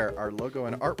Poddington Bear. Our logo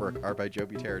and artwork are by Joe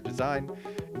Butera Design.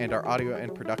 And our audio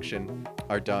and production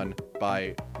are done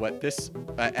by what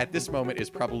at this moment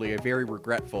is probably a very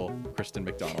regretful Kristen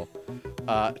McDonald.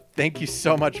 Thank you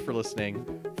so much for listening.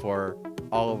 For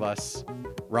all of us,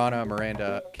 Rana,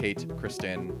 Miranda, Kate,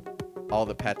 Kristen, all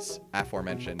the pets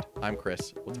aforementioned, I'm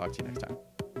Chris. We'll talk to you next time.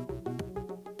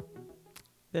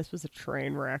 This was a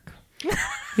train wreck.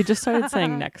 He just started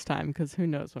saying next time because who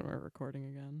knows when we're recording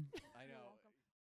again.